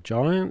shoulders of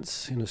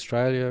giants. In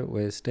Australia,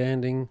 we're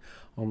standing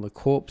on the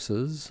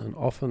corpses and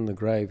often the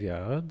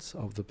graveyards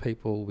of the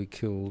people we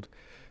killed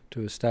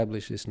to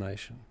establish this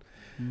nation.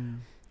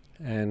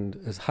 And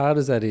as hard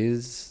as that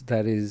is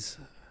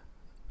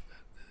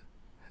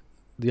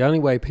the only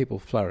way people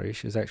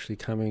flourish is actually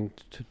coming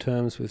to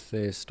terms with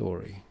their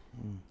story.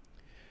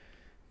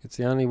 It's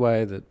the only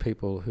way that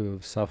people who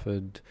have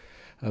suffered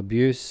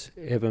abuse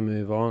ever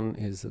move on,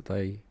 is that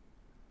they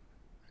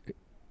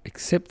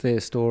accept their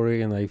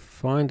story and they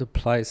find a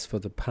place for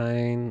the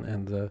pain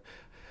and the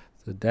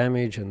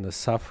damage and the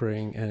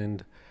suffering,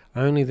 and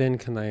only then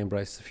can they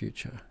embrace the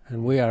future.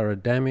 And we are a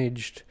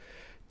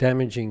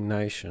damaging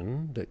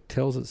nation that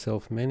tells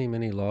itself many,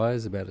 many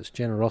lies about its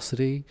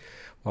generosity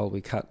while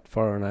we cut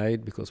foreign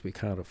aid because we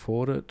can't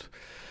afford it.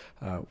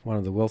 One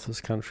of the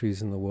wealthiest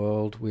countries in the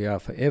world. We are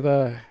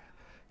forever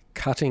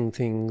cutting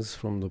things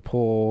from the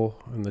poor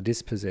and the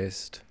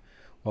dispossessed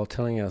while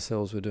telling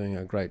ourselves we're doing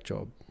a great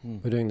job.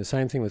 We're doing the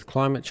same thing with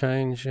climate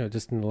change.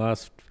 Just in the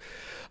last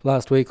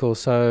week or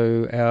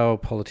so, our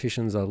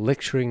politicians are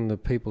lecturing the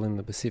people in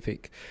the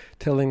Pacific,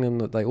 telling them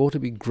that they ought to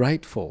be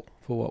grateful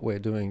for what we're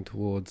doing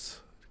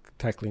towards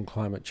tackling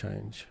climate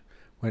change,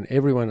 when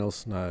everyone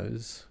else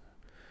knows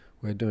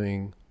we're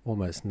doing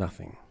almost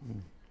nothing.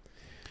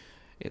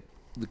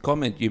 The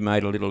comment you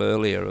made a little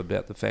earlier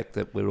about the fact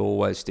that we're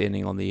always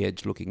standing on the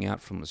edge looking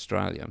out from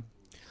Australia,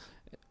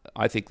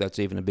 I think that's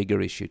even a bigger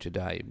issue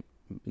today,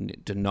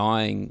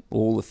 denying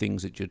all the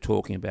things that you're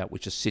talking about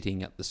which are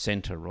sitting at the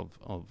centre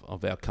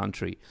of our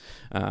country.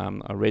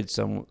 I read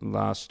some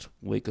last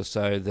week or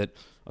so that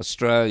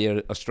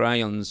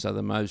Australians are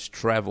the most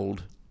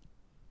travelled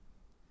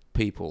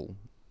people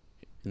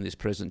in this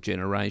present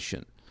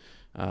generation.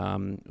 The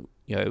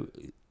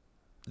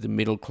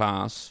middle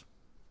class,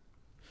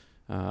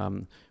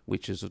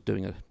 which is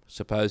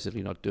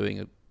supposedly not doing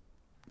it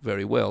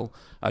very well,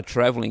 are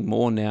travelling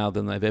more now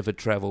than they've ever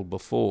travelled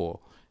before,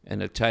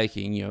 and are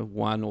taking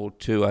 1 or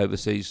 2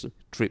 overseas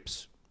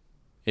trips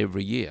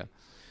every year,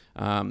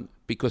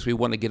 because we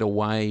want to get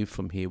away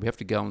from here. We have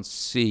to go and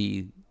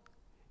see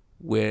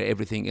where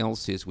everything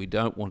else is. We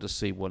don't want to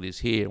see what is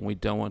here, and we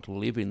don't want to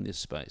live in this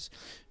space.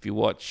 If you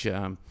watch,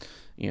 Who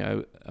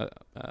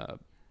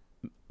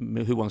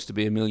Wants to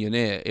Be a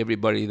Millionaire,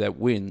 everybody that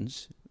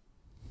wins,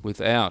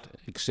 without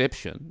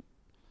exception,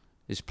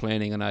 is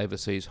planning an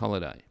overseas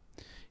holiday.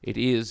 It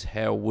is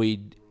how we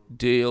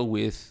deal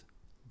with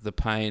the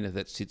pain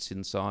that sits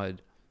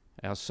inside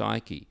our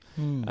psyche,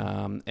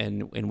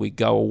 and we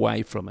go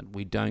away from it.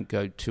 We don't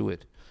go to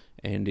it,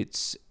 and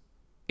it's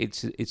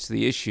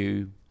the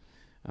issue.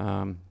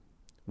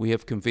 We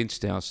have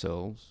convinced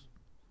ourselves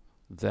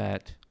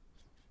that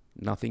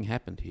nothing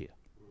happened here.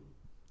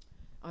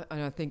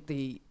 I think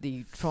the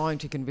trying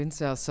to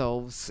convince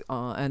ourselves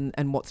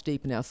and what's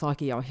deep in our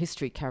psyche, our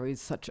history carries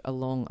such a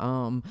long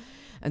arm.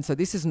 And so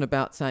this isn't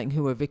about saying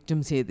who are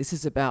victims here. This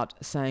is about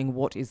saying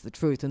what is the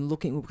truth and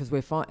looking, because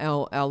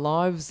our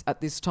lives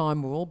at this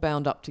time, we're all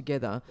bound up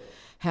together.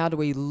 How do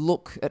we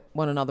look at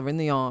one another in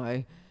the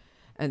eye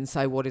and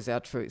say what is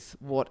our truth,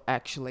 what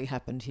actually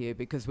happened here?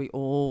 Because we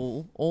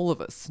all of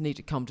us need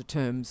to come to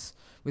terms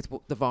with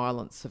the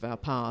violence of our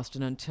past.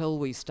 And until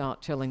we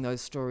start telling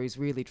those stories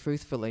really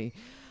truthfully,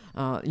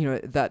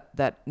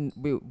 that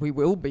we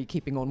will be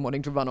keeping on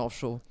wanting to run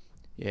offshore.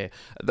 Yeah,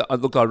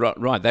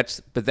 right.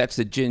 That's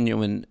the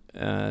genuine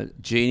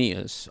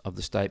genius of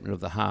the Statement of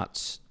the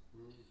Heart's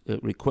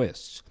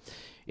requests.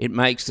 It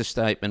makes the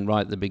statement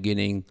right at the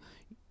beginning,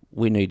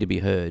 we need to be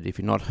heard. If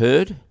you're not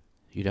heard,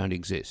 you don't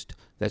exist.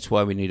 That's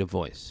why we need a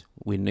voice.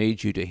 We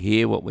need you to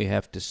hear what we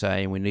have to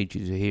say, and we need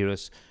you to hear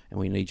us, and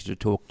we need you to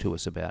talk to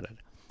us about it.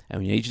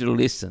 And we need you to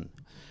listen.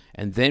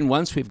 And then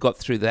once we've got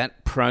through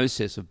that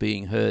process of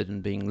being heard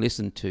and being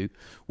listened to,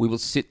 we will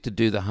sit to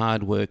do the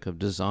hard work of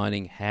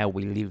designing how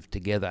we live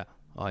together,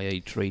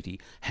 i.e. treaty.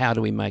 How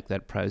do we make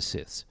that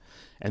process?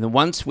 And then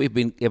once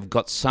have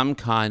got some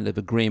kind of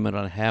agreement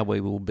on how we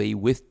will be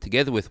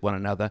together with one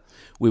another,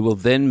 we will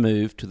then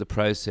move to the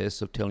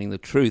process of telling the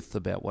truth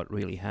about what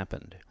really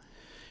happened.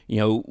 You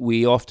know,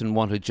 we often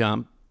want to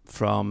jump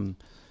from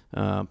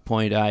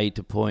point A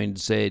to point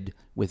Z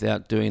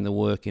without doing the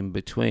work in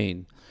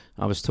between.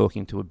 I was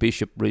talking to a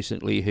bishop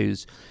recently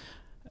who's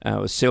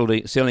was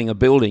selling a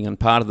building, and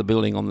part of the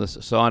building, on the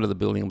side of the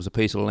building, was a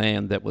piece of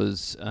land that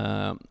was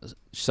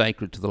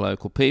sacred to the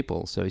local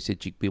people. So he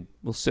said,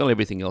 we'll sell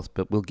everything else,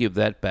 but we'll give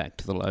that back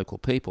to the local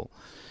people.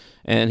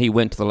 And he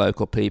went to the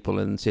local people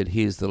and said,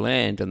 here's the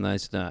land. And they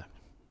said,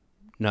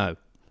 no.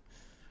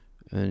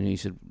 And he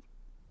said,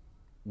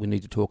 we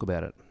need to talk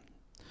about it.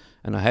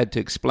 And I had to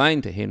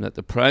explain to him that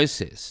the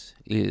process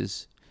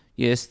is,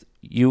 yes,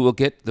 you will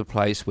get the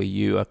place where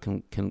you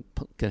can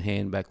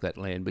hand back that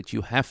land, but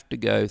you have to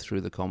go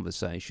through the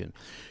conversation.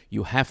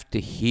 You have to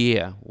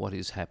hear what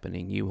is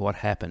happening, what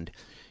happened.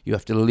 You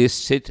have to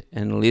sit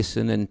and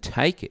listen and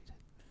take it.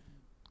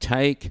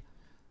 Take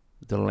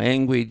the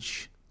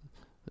language,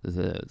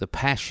 the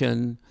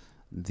passion,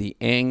 the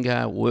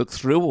anger, work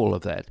through all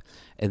of that,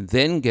 and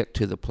then get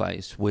to the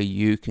place where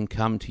you can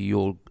come to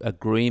your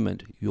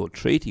agreement, your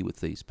treaty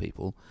with these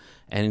people,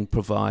 and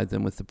provide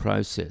them with the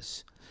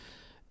process.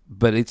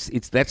 But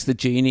that's the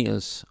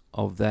genius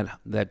of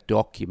that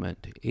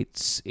document.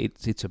 It's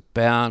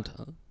about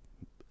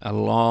a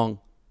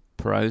long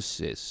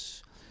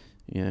process.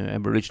 You know,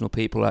 Aboriginal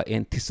people are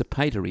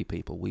anticipatory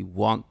people. We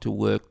want to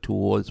work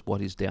towards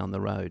what is down the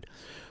road,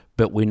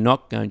 but we're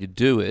not going to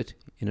do it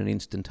in an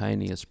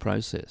instantaneous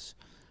process,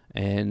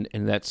 and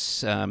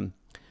that's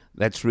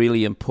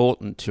really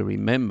important to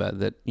remember,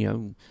 that, you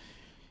know,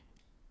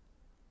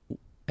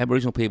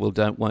 Aboriginal people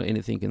don't want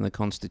anything in the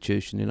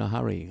Constitution in a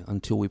hurry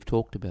until we've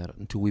talked about it,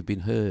 until we've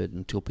been heard,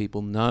 until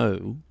people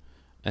know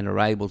and are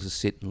able to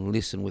sit and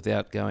listen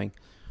without going,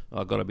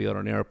 I've got to be on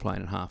an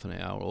aeroplane in half an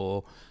hour,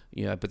 or,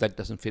 you know, but that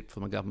doesn't fit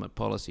from a government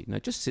policy. No,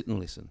 just sit and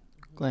listen.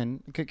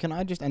 Glenn, can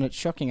I just, and it's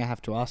shocking I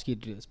have to ask you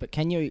to do this, but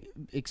can you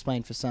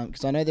explain for some,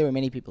 because I know there are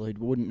many people who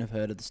wouldn't have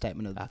heard of the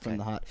Statement from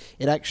the Heart.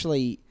 It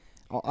actually,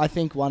 I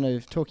think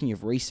talking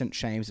of recent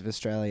shames of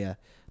Australia,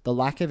 the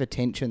lack of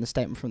attention the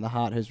Statement from the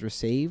Heart has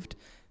received,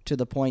 to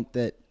the point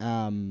that,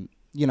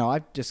 you know,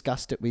 I've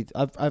discussed it with,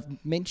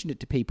 I've mentioned it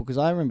to people, because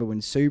I remember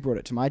when Sue brought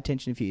it to my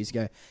attention a few years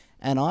ago,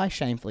 and I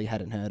shamefully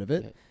hadn't heard of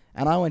it. Yeah.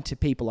 And I went to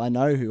people I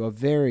know who are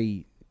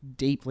very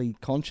deeply,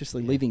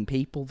 consciously living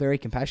people, very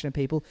compassionate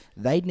people.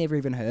 They'd never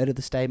even heard of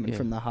the Statement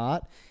from the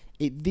Heart.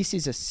 This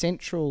is a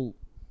central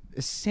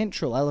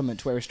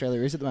element to where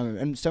Australia is at the moment,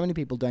 and so many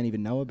people don't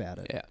even know about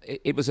it. Yeah,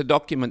 it was a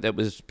document that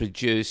was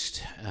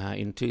produced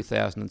in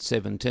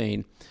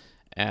 2017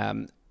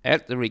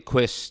 at the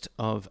request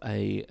of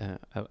a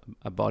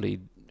body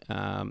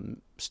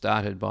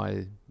started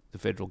by the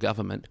federal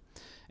government,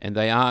 and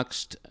they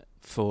asked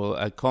for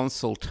a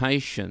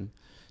consultation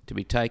to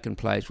be taken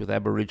place with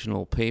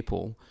Aboriginal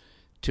people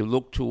to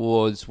look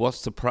towards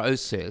what's the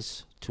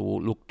process to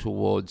look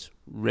towards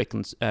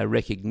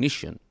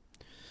recognition.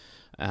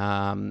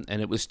 And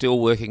it was still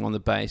working on the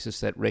basis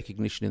that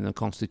recognition in the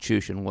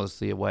Constitution was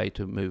the way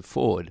to move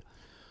forward.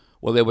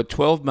 Well, there were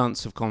 12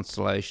 months of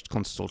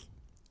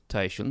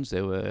consultations.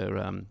 There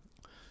were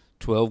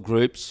 12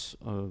 groups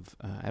of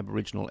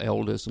Aboriginal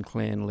elders and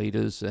clan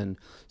leaders and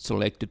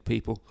selected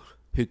people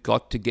who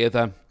got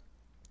together.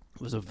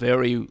 It was a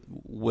very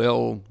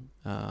well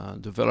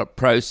developed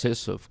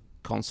process of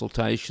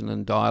consultation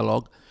and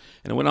dialogue,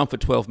 and it went on for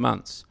 12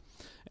 months.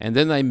 And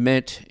then they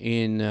met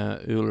in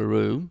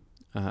Uluru,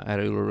 at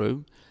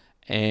Uluru,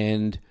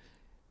 and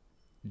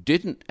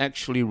didn't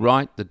actually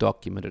write the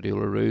document at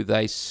Uluru.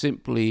 They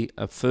simply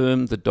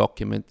affirmed the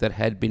document that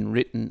had been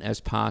written as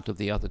part of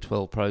the other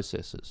 12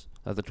 processes,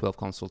 other 12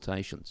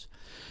 consultations.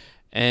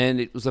 And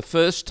it was the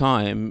first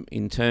time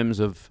in terms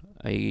of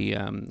a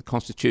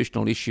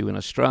constitutional issue in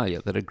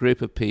Australia that a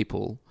group of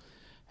people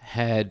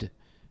had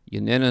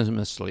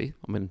unanimously,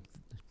 I mean,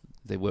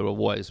 there were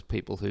always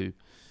people who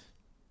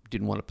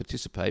didn't want to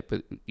participate,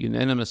 but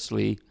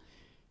unanimously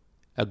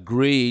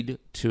agreed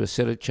to a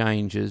set of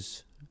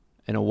changes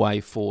and a way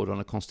forward on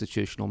a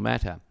constitutional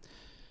matter.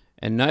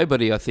 And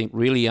nobody, I think,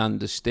 really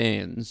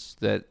understands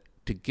that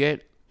to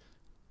get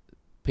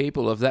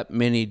people of that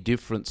many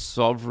different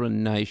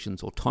sovereign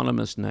nations,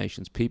 autonomous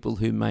nations, people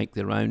who make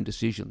their own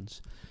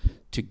decisions,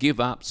 to give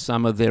up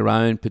some of their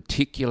own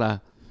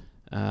particular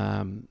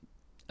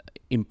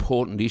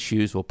important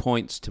issues or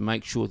points to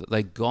make sure that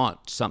they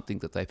got something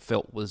that they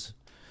felt was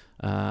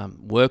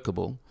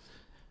workable,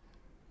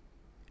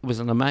 was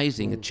an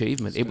amazing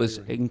achievement. It was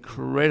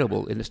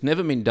incredible, and it's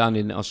never been done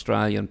in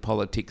Australian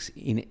politics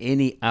in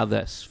any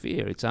other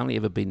sphere. It's only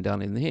ever been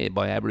done in here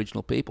by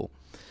Aboriginal people.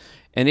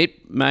 And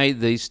it made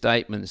these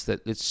statements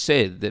that it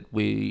said that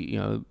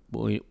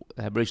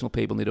Aboriginal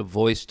people need a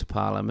voice to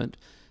Parliament.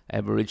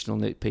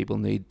 Aboriginal people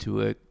need to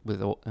work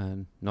with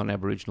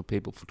non-Aboriginal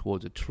people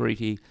towards a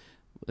treaty,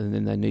 and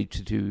then they need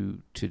to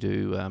do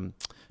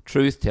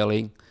truth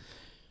telling.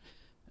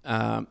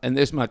 And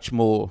there's much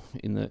more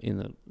in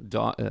the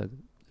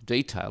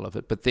detail of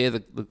it, but they're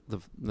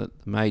the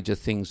major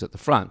things at the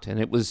front. And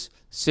it was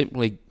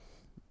simply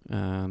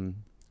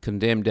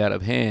condemned out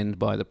of hand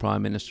by the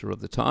Prime Minister of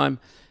the time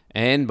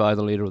and by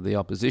the Leader of the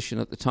Opposition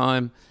at the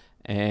time,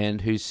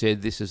 and who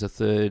said this is a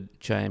third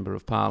chamber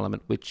of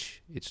Parliament,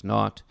 which it's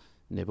not,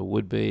 never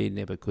would be,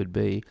 never could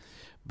be,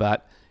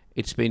 but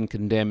it's been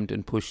condemned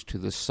and pushed to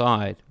the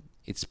side.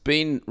 It's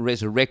been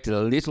resurrected a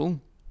little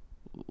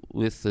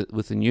with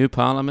the new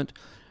Parliament,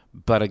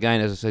 but again,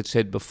 as I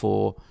said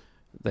before,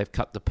 they've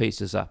cut the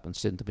pieces up and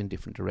sent them in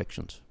different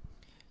directions.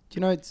 Do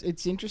you know,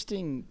 it's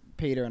interesting,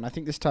 Peter, and I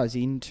think this ties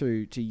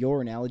into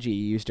your analogy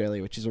you used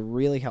earlier, which is a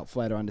really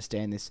helpful way to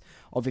understand this,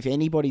 of if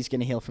anybody's going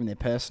to heal from their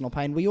personal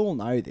pain. We all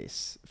know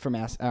this from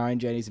our own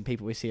journeys and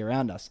people we see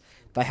around us.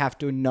 They have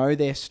to know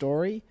their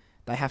story.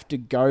 They have to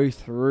go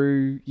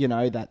through,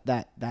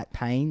 that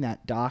pain,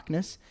 that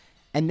darkness.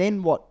 And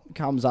then what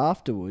comes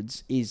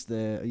afterwards is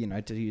to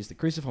use the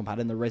cruciform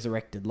pattern, the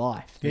resurrected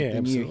life, the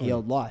new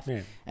healed life.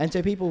 Yeah. And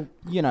so people,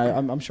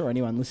 I'm sure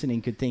anyone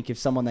listening could think of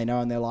someone they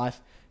know in their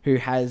life who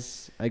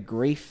has a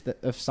grief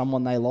of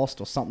someone they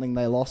lost or something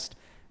they lost,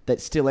 that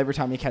still every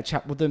time you catch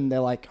up with them, they're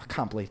like, I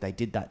can't believe they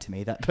did that to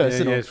me, that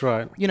person. Yeah, that's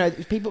right.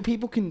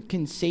 People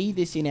can see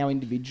this in our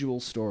individual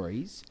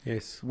stories.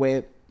 Yes.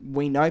 Where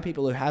we know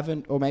people who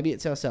haven't, or maybe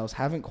it's ourselves,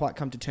 haven't quite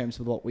come to terms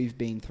with what we've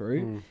been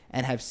through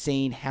and have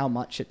seen how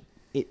much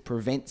it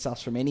prevents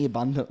us from any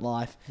abundant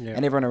life. Yeah.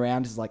 And everyone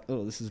around is like,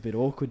 oh, this is a bit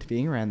awkward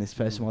being around this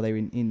person while they're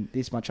in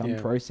this much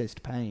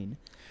unprocessed pain.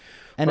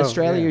 And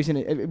Australia is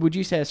would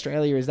you say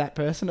Australia is that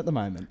person at the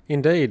moment?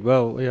 Indeed.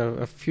 Well,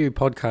 a few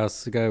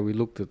podcasts ago we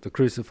looked at the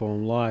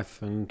cruciform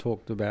life and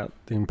talked about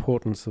the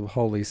importance of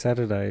Holy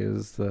Saturday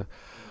as the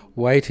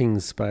waiting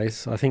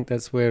space. I think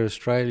that's where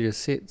Australia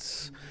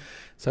sits.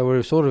 So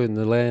we're sort of in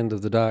the land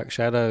of the dark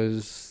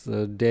shadows,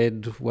 the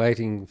dead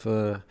waiting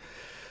for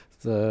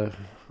the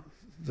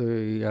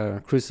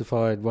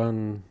crucified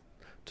one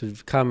to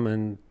come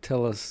and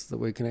tell us that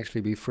we can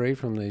actually be free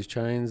from these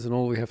chains, and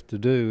all we have to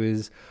do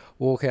is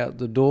walk out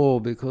the door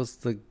because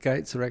the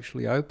gates are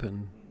actually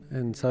open.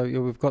 And so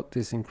we've got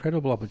this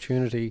incredible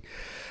opportunity,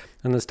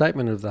 and the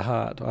statement of the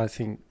heart, I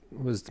think,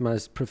 was the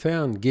most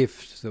profound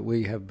gift that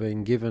we have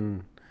been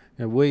given,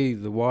 we,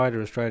 the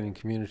wider Australian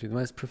community, the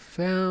most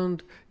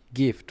profound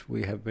gift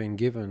we have been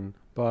given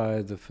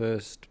by the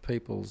first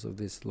peoples of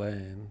this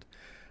land.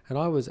 And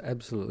I was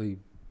absolutely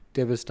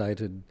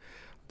devastated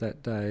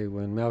that day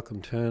when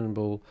Malcolm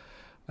Turnbull,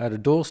 at a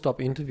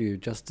doorstop interview,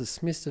 just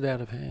dismissed it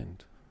out of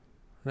hand.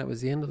 And that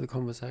was the end of the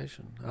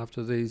conversation.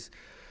 After these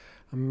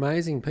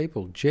amazing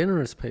people,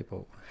 generous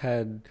people,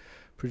 had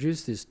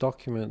produced this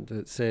document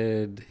that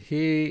said,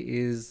 here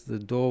is the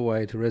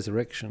doorway to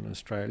resurrection,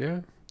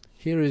 Australia.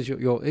 Here is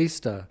your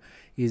Easter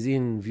is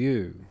in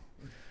view.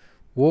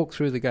 Walk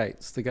through the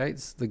gates. The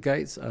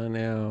gates are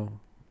now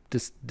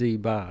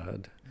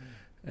debarred.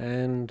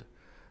 And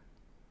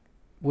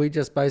we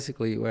just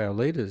basically, our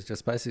leaders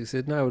just basically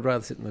said, no, we'd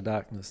rather sit in the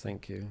darkness,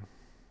 thank you.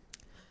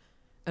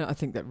 And I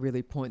think that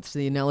really points to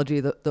the analogy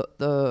that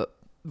the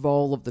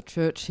role of the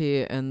church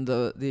here and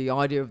the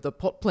idea of the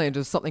pot plant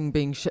as something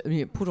being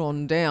put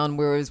on down,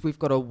 whereas we've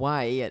got a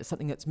way,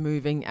 something that's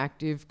moving,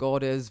 active,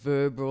 God as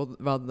verb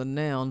rather than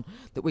noun,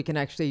 that we can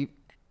actually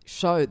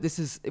show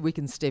we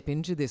can step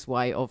into this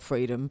way of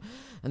freedom,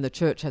 and the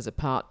church has a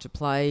part to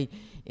play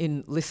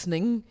in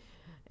listening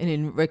and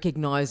in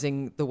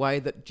recognising the way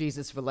that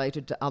Jesus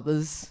related to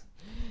others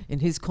in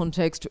his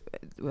context,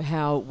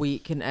 how we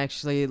can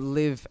actually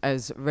live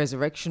as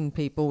resurrection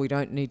people. We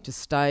don't need to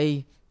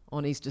stay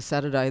on Easter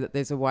Saturday, that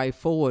there's a way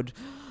forward,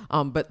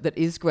 but that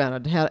is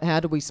grounded. How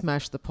do we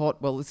smash the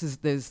pot? Well,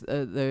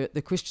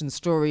 the Christian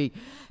story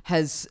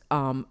has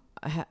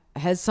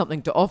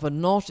something to offer,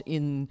 not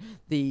in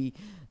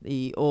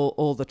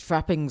all the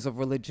trappings of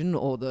religion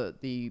or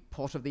the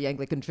pot of the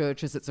Anglican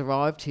Church as it's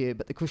arrived here,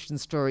 but the Christian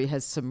story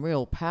has some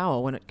real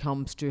power when it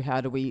comes to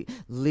how do we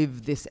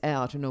live this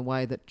out in a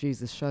way that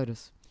Jesus showed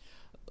us.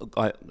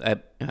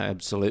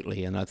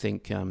 Absolutely, and I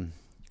think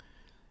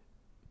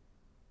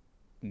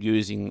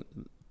using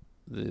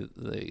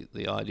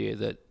the idea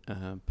that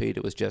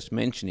Peter was just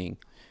mentioning,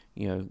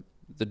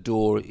 the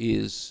door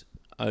is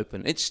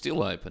open. It's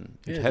still open.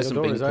 It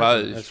hasn't been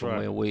closed from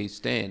where we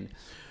stand.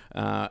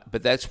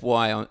 But that's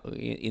why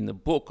in the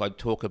book I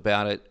talk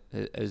about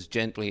it as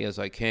gently as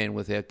I can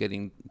without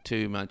getting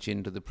too much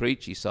into the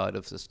preachy side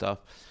of the stuff,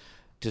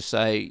 to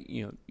say,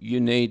 you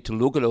need to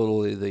look at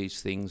all of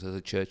these things as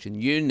a church, and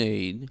you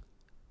need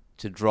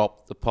to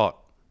drop the pot.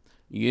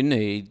 You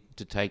need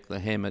to take the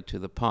hammer to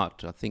the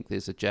pot. I think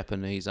there's a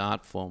Japanese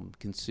art form,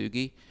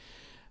 kintsugi,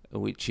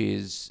 which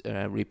is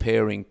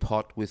repairing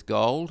pot with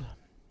gold,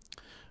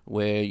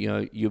 where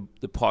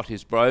the pot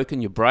is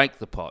broken, you break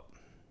the pot.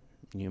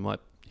 You might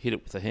hit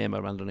it with a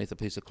hammer underneath a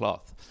piece of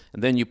cloth,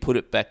 and then you put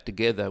it back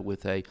together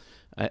with a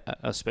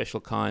special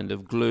kind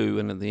of glue,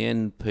 and at the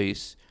end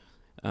piece,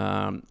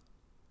 the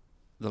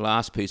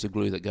last piece of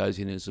glue that goes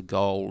in is a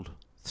gold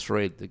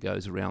thread that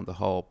goes around the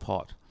whole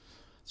pot.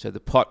 So the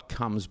pot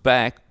comes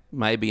back,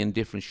 maybe in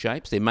different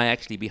shapes. There may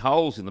actually be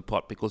holes in the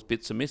pot because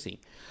bits are missing.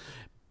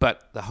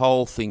 But the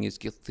whole thing is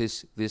get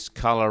this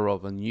colour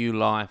of a new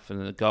life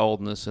and the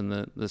goldness and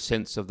the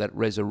sense of that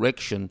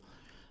resurrection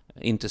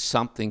into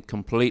something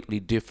completely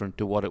different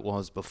to what it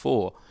was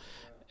before.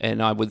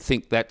 And I would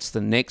think that's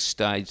the next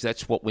stage.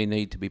 That's what we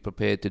need to be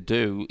prepared to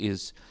do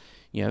is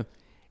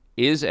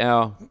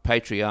our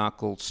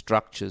patriarchal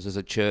structures as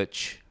a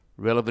church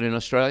relevant in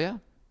Australia?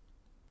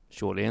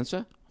 Short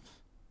answer,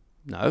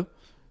 no.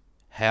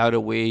 How do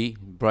we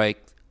break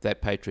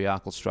that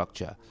patriarchal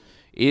structure?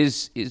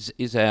 Is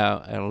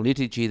our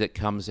liturgy that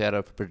comes out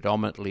of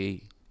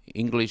predominantly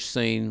English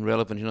scene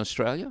relevant in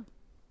Australia?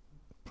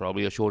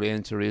 Probably a short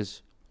answer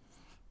is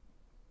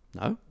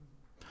no.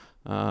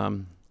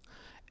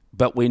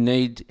 But we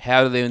need,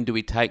 how then do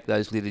we take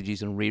those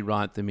liturgies and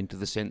rewrite them into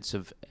the sense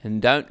of,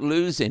 and don't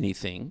lose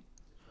anything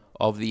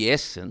of the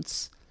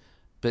essence,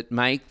 but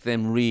make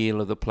them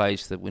real of the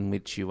place in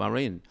which you are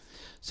in.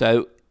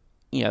 So,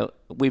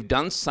 we've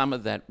done some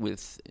of that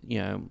with,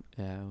 our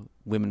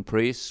women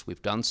priests.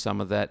 We've done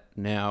some of that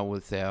now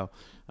with our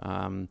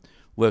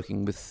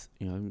working with,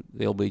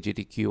 the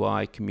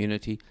LGBTQI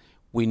community.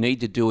 We need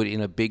to do it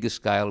in a bigger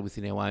scale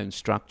within our own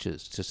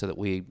structures, just so that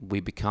we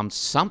become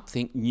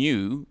something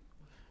new,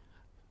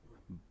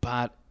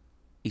 but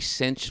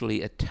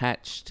essentially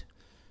attached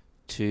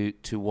to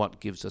what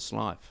gives us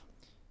life.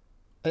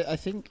 I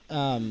think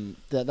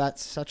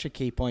that's such a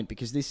key point,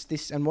 because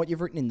this and what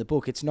you've written in the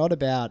book, it's not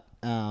about,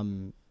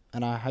 and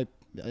I hope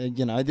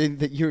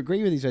that you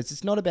agree with these words.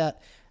 It's not about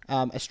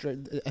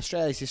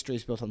Australia's history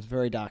is built on some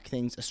very dark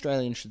things.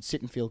 Australians should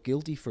sit and feel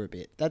guilty for a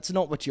bit. That's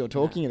not what you're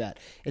talking about.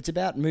 It's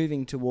about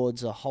moving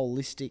towards a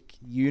holistic,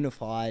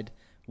 unified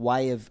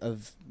way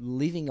of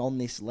living on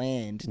this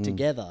land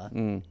together,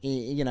 in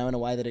a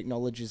way that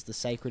acknowledges the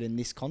sacred in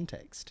this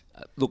context.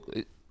 Look.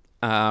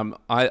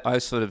 I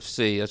sort of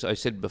see, as I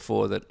said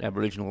before, that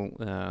Aboriginal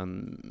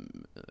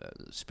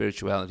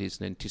spirituality is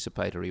an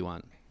anticipatory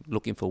one,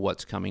 looking for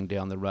what's coming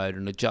down the road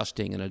and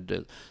adjusting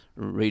and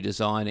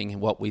redesigning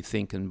what we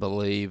think and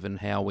believe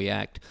and how we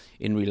act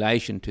in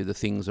relation to the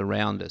things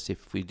around us.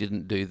 If we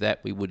didn't do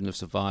that, we wouldn't have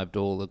survived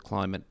all the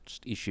climate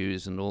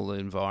issues and all the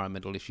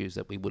environmental issues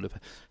that we would have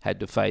had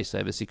to face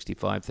over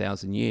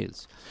 65,000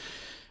 years.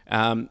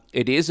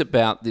 It is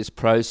about this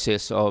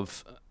process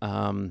of...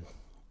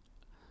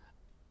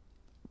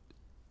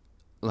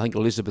 I think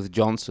Elizabeth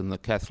Johnson, the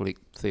Catholic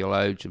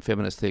theologian,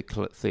 feminist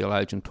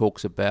theologian,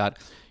 talks about,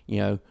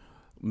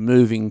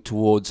 moving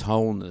towards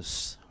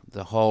wholeness.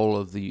 The whole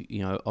of the,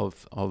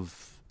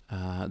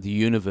 the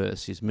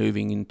universe is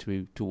moving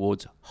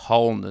towards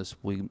wholeness.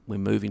 We're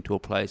moving to a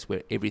place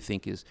where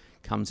everything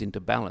comes into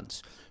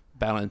balance.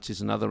 Balance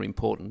is another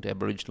important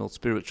Aboriginal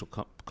spiritual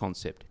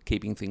concept,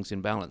 keeping things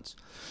in balance.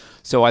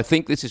 So I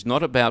think this is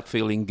not about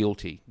feeling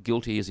guilty.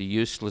 Guilty is a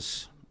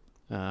useless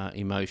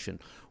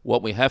emotion.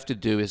 What we have to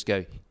do is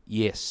go,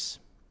 yes.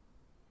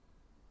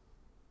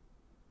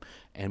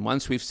 And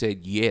once we've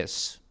said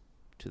yes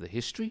to the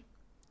history,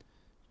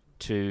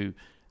 to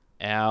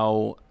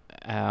our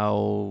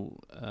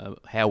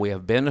how we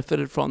have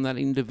benefited from that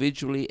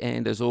individually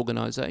and as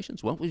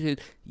organisations, once we said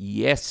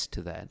yes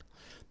to that,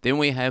 then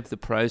we have the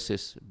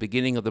process,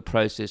 beginning of the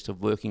process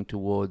of working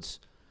towards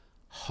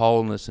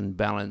wholeness and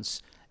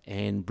balance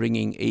and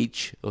bringing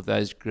each of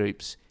those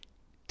groups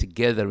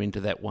together into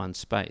that one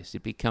space.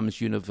 It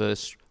becomes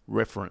universe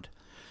referent.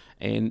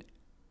 And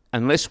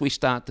unless we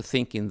start to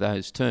think in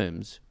those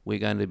terms, we're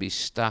going to be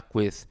stuck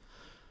with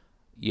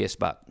yes,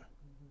 but.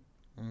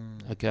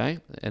 Okay?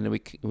 And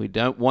we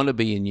don't want to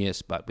be in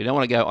yes, but. We don't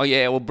want to go, oh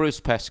yeah, well, Bruce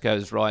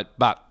Pascoe's right,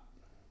 but.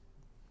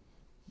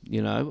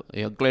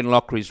 Glenn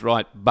Lockry's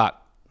right,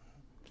 but.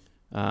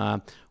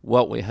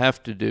 What we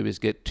have to do is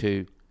get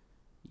to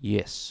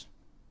yes.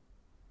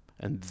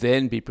 And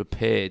then be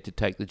prepared to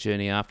take the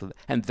journey after that.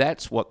 And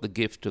that's what the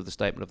gift of the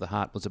Statement of the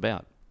Heart was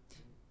about.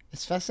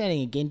 It's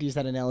fascinating, again, to use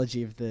that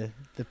analogy of the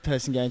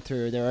person going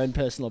through their own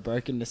personal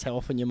brokenness. How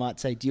often you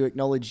might say, do you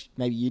acknowledge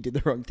maybe you did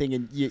the wrong thing?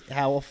 And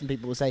how often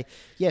people will say,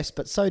 yes,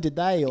 but so did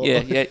they. Or,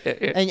 yeah.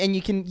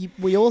 And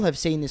we all have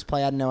seen this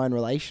play out in our own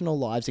relational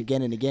lives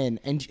again and again.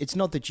 And it's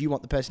not that you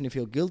want the person to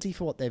feel guilty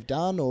for what they've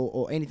done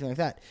or anything like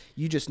that.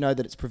 You just know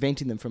that it's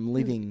preventing them from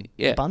living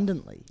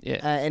abundantly.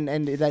 Yeah.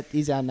 And that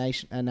is our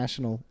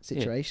national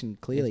situation,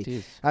 clearly.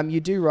 Yes, it is.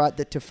 You do write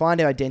that to find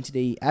our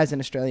identity as an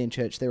Australian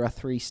church, there are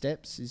 3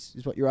 steps, is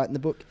what you write in the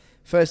book.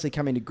 Firstly,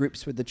 coming to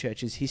grips with the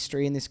church's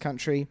history in this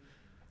country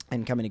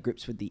and coming to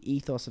grips with the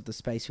ethos of the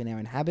space we now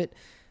inhabit.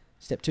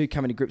 Step 2,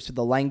 coming to grips with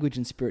the language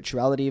and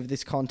spirituality of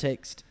this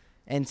context.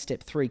 And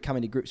step 3,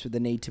 coming to grips with the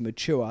need to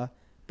mature,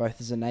 both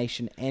as a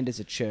nation and as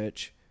a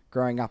church,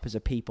 growing up as a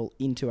people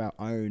into our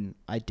own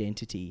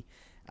identity.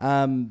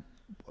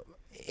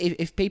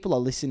 If people are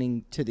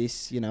listening to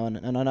this,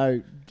 and I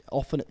know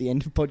often at the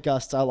end of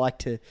podcasts I like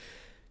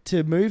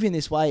to move in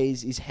this way,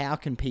 is how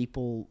can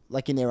people,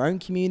 like in their own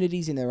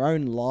communities, in their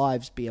own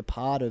lives, be a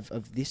part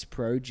of this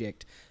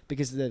project?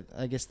 Because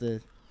I guess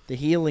the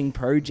healing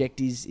project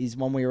is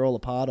one we are all a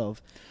part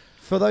of.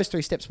 For those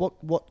 3 steps,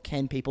 what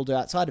can people do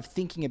outside of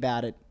thinking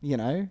about it,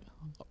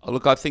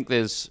 Look, I think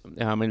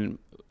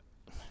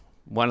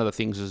one of the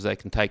things is they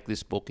can take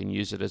this book and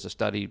use it as a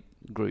study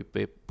group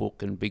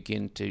book and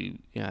begin to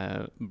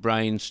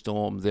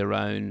brainstorm their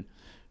own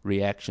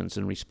reactions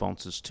and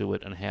responses to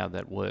it and how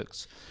that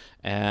works,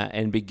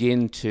 and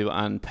begin to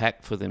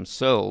unpack for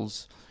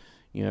themselves,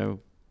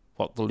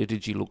 what the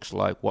liturgy looks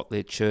like, what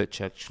their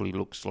church actually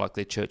looks like,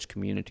 their church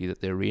community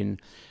that they're in,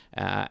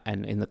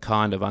 and in the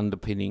kind of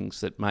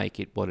underpinnings that make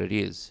it what it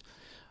is.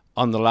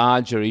 On the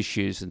larger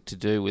issues and to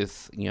do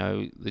with,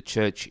 the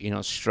church in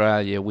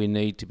Australia, we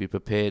need to be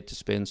prepared to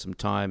spend some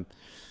time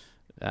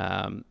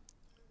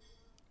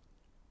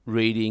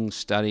reading,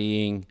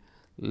 studying,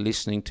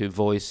 listening to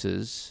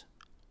voices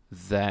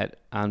that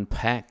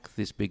unpack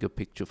this bigger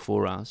picture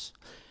for us,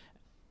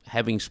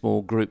 having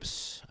small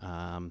groups,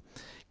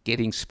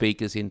 getting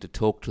speakers in to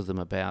talk to them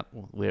about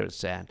where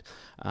it's at,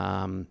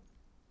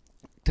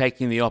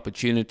 taking the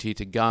opportunity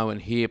to go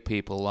and hear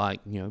people like,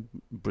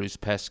 Bruce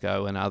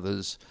Pascoe and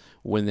others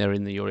when they're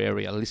in your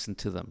area, listen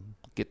to them,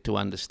 get to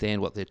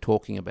understand what they're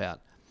talking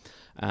about,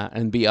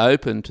 and be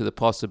open to the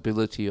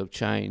possibility of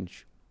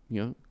change,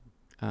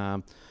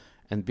 and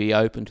be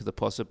open to the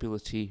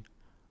possibility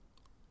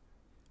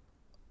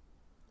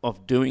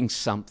of doing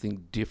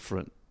something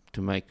different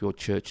to make your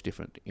church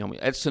different.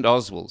 At St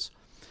Oswald's,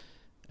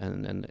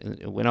 and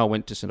when I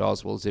went to St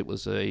Oswald's, it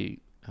was an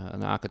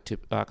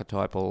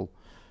archetypal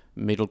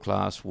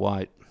middle-class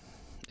white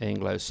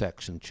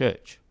Anglo-Saxon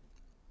church,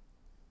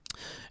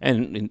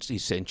 and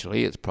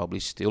essentially it probably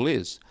still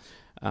is.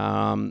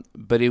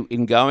 But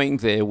in going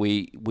there,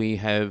 we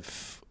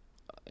have,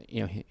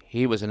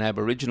 he was an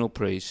Aboriginal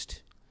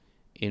priest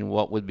in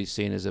what would be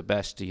seen as a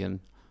bastion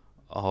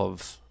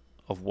of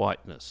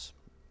whiteness,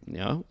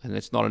 and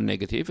it's not a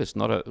negative, it's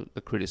not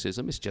a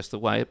criticism, it's just the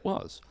way it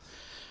was.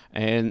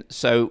 And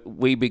so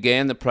we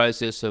began the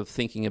process of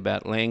thinking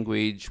about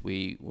language.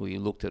 We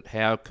looked at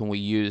how can we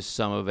use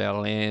some of our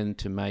land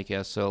to make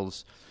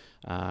ourselves,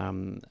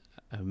 to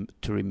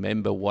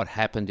remember what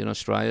happened in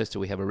Australia. So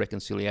we have a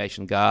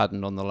reconciliation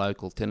garden on the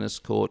local tennis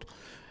court.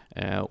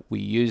 We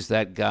use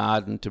that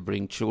garden to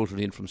bring children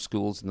in from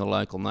schools in the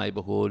local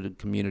neighbourhood and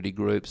community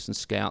groups and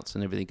scouts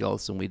and everything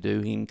else, and we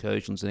do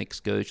incursions and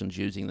excursions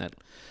using that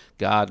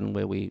garden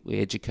where we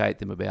educate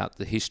them about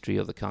the history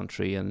of the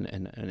country and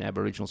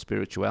Aboriginal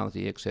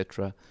spirituality,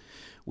 etc.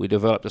 We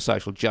developed a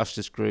social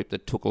justice group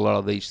that took a lot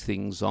of these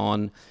things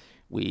on.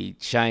 We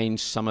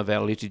changed some of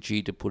our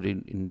liturgy to put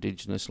in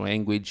Indigenous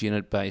language in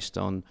it based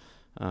on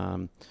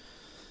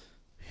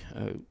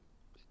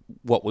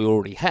what we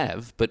already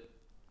have, but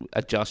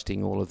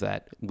adjusting all of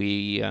that.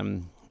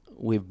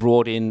 We've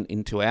brought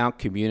into our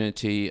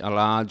community a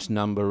large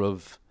number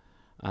of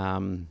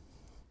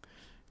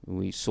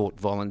we sought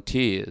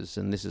volunteers,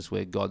 and this is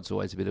where God's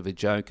always a bit of a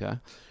joker.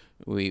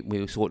 We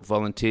sought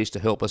volunteers to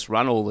help us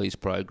run all these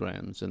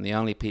programs, and the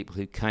only people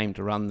who came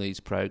to run these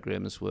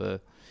programs were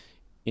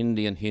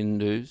Indian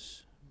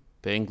Hindus,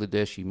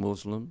 Bangladeshi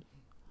Muslims,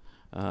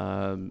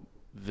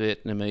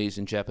 Vietnamese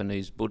and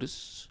Japanese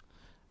Buddhists,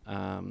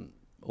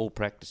 all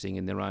practicing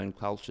in their own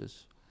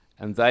cultures.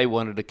 And they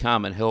wanted to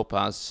come and help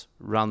us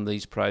run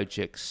these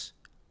projects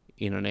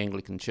in an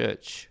Anglican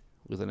church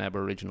with an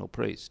Aboriginal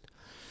priest.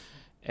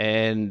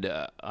 And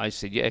I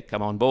said, yeah,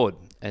 come on board.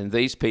 And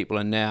these people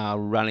are now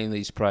running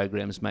these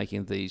programs,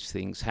 making these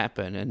things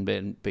happen, and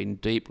been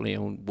deeply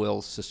and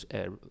well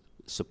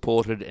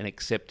supported and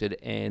accepted.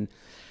 And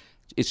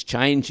it's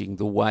changing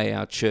the way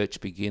our church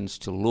begins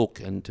to look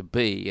and to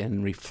be,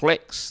 and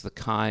reflects the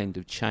kind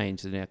of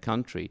change in our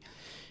country.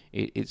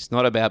 It's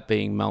not about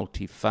being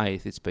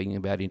multi-faith, it's being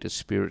about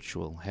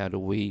interspiritual. How do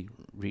we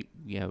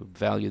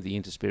value the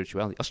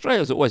interspirituality?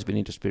 Australia's always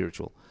been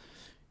interspiritual.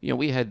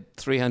 We had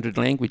 300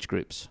 language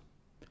groups.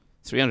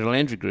 300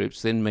 language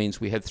groups then means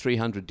we had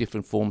 300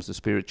 different forms of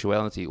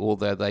spirituality,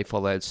 although they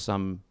followed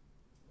some,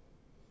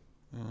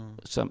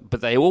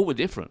 but they all were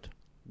different.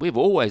 We've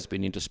always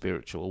been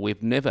interspiritual.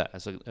 We've never,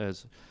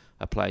 as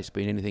a place,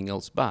 been anything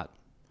else but.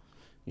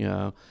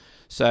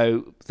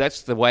 So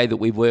that's the way that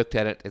we've worked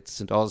at it at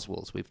St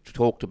Oswald's. We've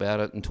talked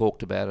about it and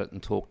talked about it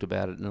and talked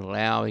about it, and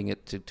allowing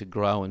it to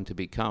grow and to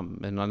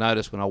become. And I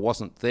noticed when I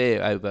wasn't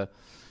there over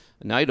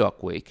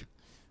NAIDOC week,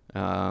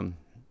 the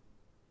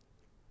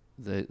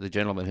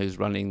gentleman who's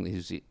running,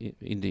 who's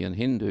Indian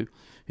Hindu,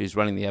 who's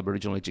running the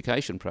Aboriginal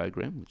Education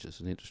Program, which is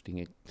an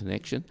interesting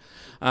connection,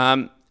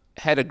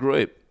 had a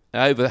group.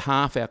 Over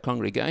half our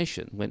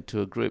congregation went to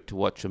a group to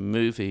watch a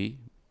movie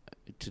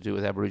to do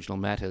with Aboriginal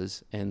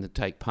matters and to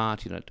take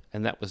part in it.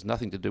 And that was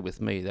nothing to do with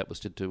me, that was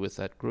to do with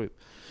that group.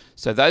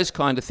 So those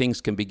kind of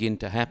things can begin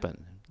to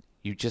happen.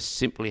 You just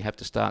simply have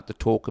to start to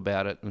talk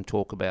about it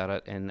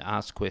and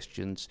ask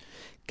questions,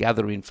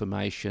 gather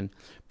information,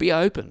 be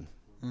open.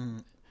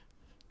 Mm.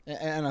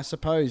 And I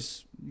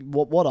suppose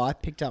what I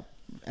picked up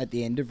at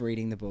the end of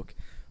reading the book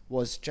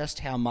was just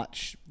how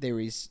much there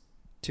is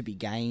to be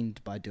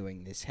gained by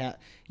doing this. How,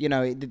 you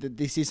know,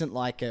 this isn't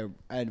like a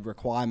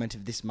requirement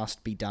of this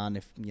must be done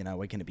if, you know,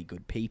 we're going to be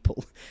good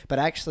people. But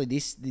actually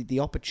the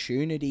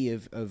opportunity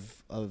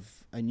of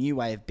a new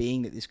way of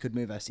being that this could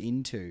move us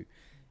into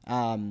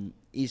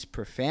is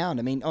profound.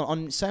 I mean,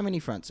 on so many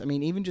fronts. I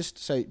mean, even just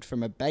so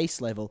from a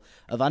base level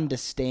of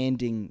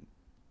understanding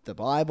the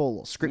Bible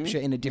or Scripture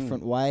in a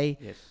different way.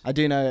 Yes. I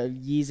do know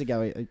years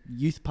ago a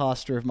youth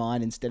pastor of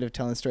mine, instead of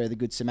telling the story of the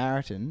Good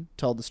Samaritan,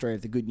 told the story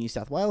of the Good New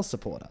South Wales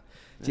supporter.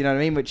 Do you know what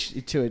I mean?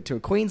 Which to a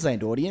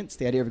Queensland audience,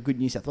 the idea of a Good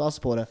New South Wales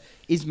supporter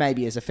is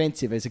maybe as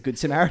offensive as a Good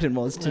Samaritan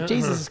was to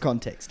Jesus'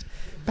 context.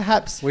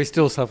 Perhaps we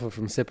still suffer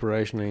from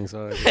separation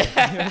anxiety.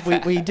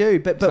 we do,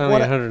 but it's only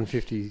what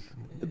 150.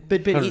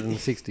 But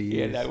 160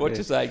 years. Yeah, no, what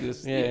you're saying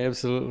is... Yeah,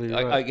 absolutely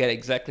right. I get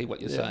exactly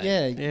what you're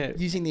saying. Yeah,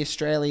 using the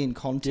Australian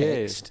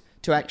context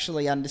to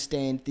actually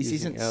understand this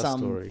Using isn't our some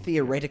story.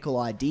 theoretical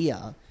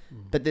idea,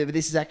 but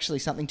this is actually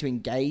something to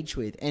engage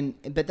with.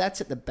 But that's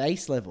at the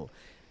base level.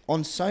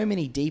 On so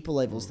many deeper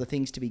levels, the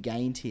things to be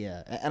gained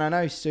here. And I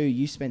know, Sue,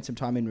 you spent some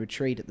time in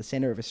retreat at the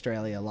Centre of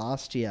Australia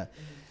last year.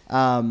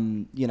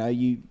 You know,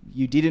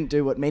 you didn't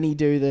do what many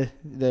do,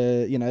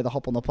 the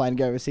hop on the plane and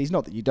go overseas.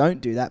 Not that you don't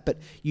do that, but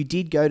you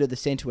did go to the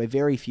centre where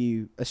very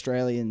few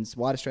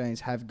white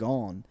Australians have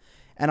gone.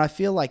 And I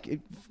feel like,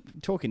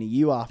 talking to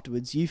you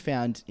afterwards, you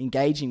found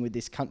engaging with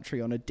this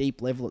country on a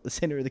deep level at the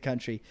centre of the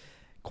country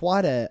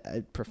quite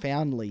a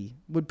profoundly...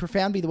 Would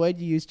profound be the word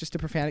you use, just a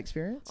profound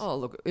experience? Oh,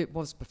 look, it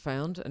was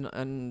profound,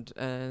 and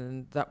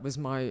that was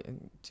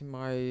to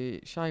my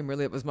shame,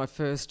 really, it was my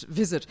first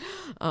visit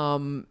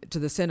to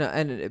the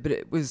centre, but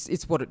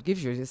it's what it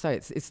gives you, as you say,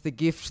 it's the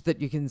gift that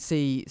you can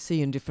see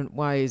in different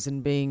ways,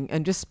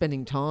 and just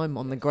spending time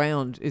on the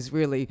ground is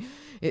really,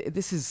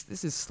 this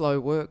is slow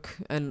work,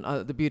 and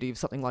the beauty of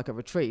something like a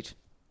retreat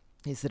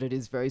is that it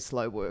is very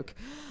slow work,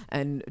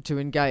 and to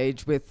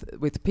engage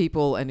with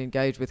people and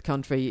engage with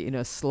country in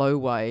a slow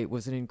way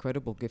was an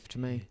incredible gift to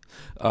me.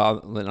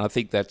 And I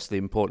think that's the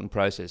important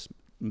process.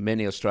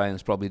 Many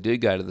Australians probably do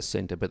go to the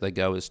centre, but they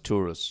go as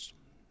tourists,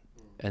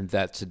 and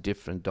that's a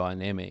different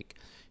dynamic.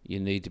 You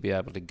need to be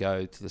able to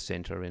go to the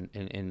centre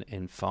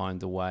and find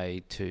the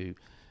way to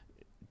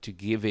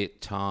give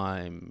it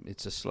time.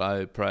 It's a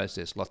slow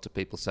process. Lots of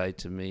people say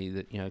to me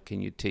that, you know,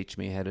 can you teach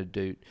me how to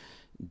do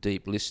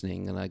deep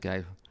listening? And I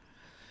go,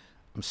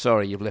 I'm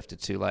sorry, you've left it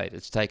too late.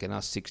 It's taken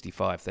us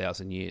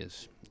 65,000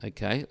 years,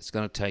 okay? It's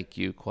going to take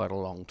you quite a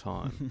long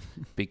time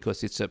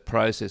because it's a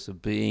process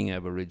of being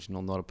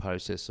Aboriginal, not a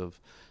process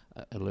of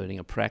learning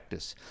a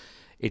practice.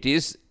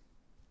 The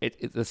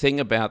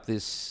thing about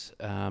this,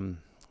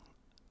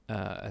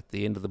 at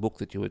the end of the book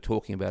that you were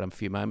talking about a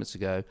few moments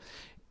ago,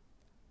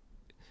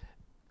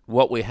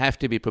 what we have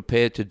to be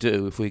prepared to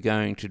do if we're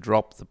going to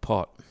drop the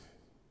pot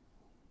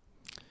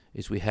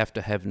is we have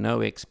to have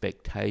no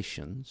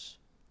expectations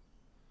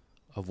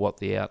of what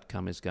the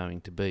outcome is going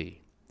to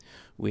be.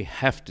 We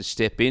have to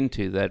step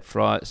into that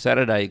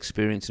Saturday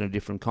experience in a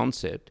different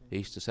concept,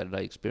 Easter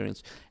Saturday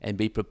experience, and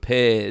be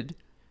prepared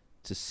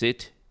to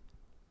sit,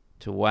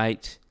 to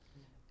wait,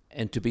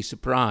 and to be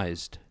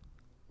surprised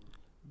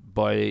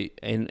by,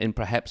 and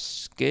perhaps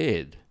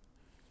scared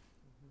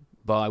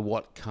by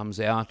what comes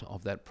out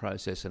of that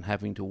process, and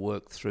having to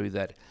work through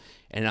that.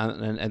 And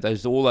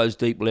all those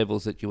deep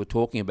levels that you were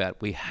talking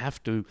about, we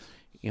have to,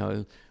 you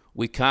know,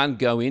 we can't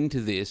go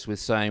into this with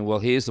saying, well,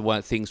 here's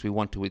the things we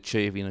want to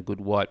achieve in a good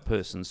white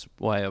person's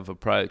way of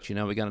approach. You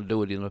know, we're going to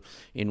do it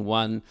in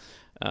one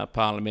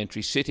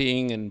parliamentary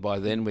sitting, and by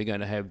then we're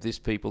going to have this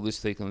people, this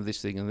thing, and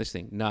this thing, and this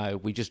thing. No,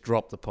 we just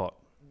drop the pot.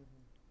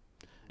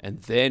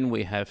 And then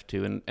we have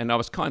to, and I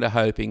was kind of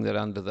hoping that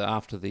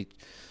after the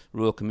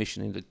Royal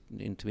Commission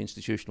into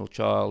Institutional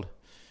Child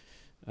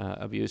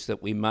Abuse,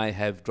 that we may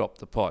have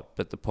dropped the pot,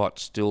 but the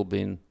pot's still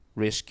been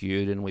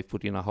rescued, and we've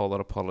put in a whole lot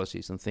of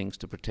policies and things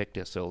to protect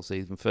ourselves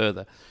even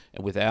further,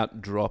 and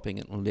without dropping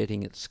it and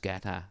letting it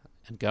scatter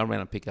and go around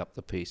and pick up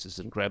the pieces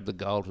and grab the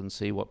gold and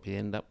see what we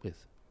end up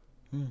with.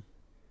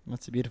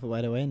 That's a beautiful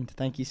way to end.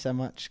 Thank you so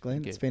much,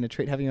 Glenn. It's been a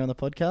treat having you on the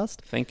podcast.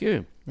 Thank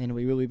you. And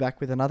we will be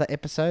back with another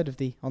episode of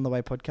the On The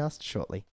Way podcast shortly.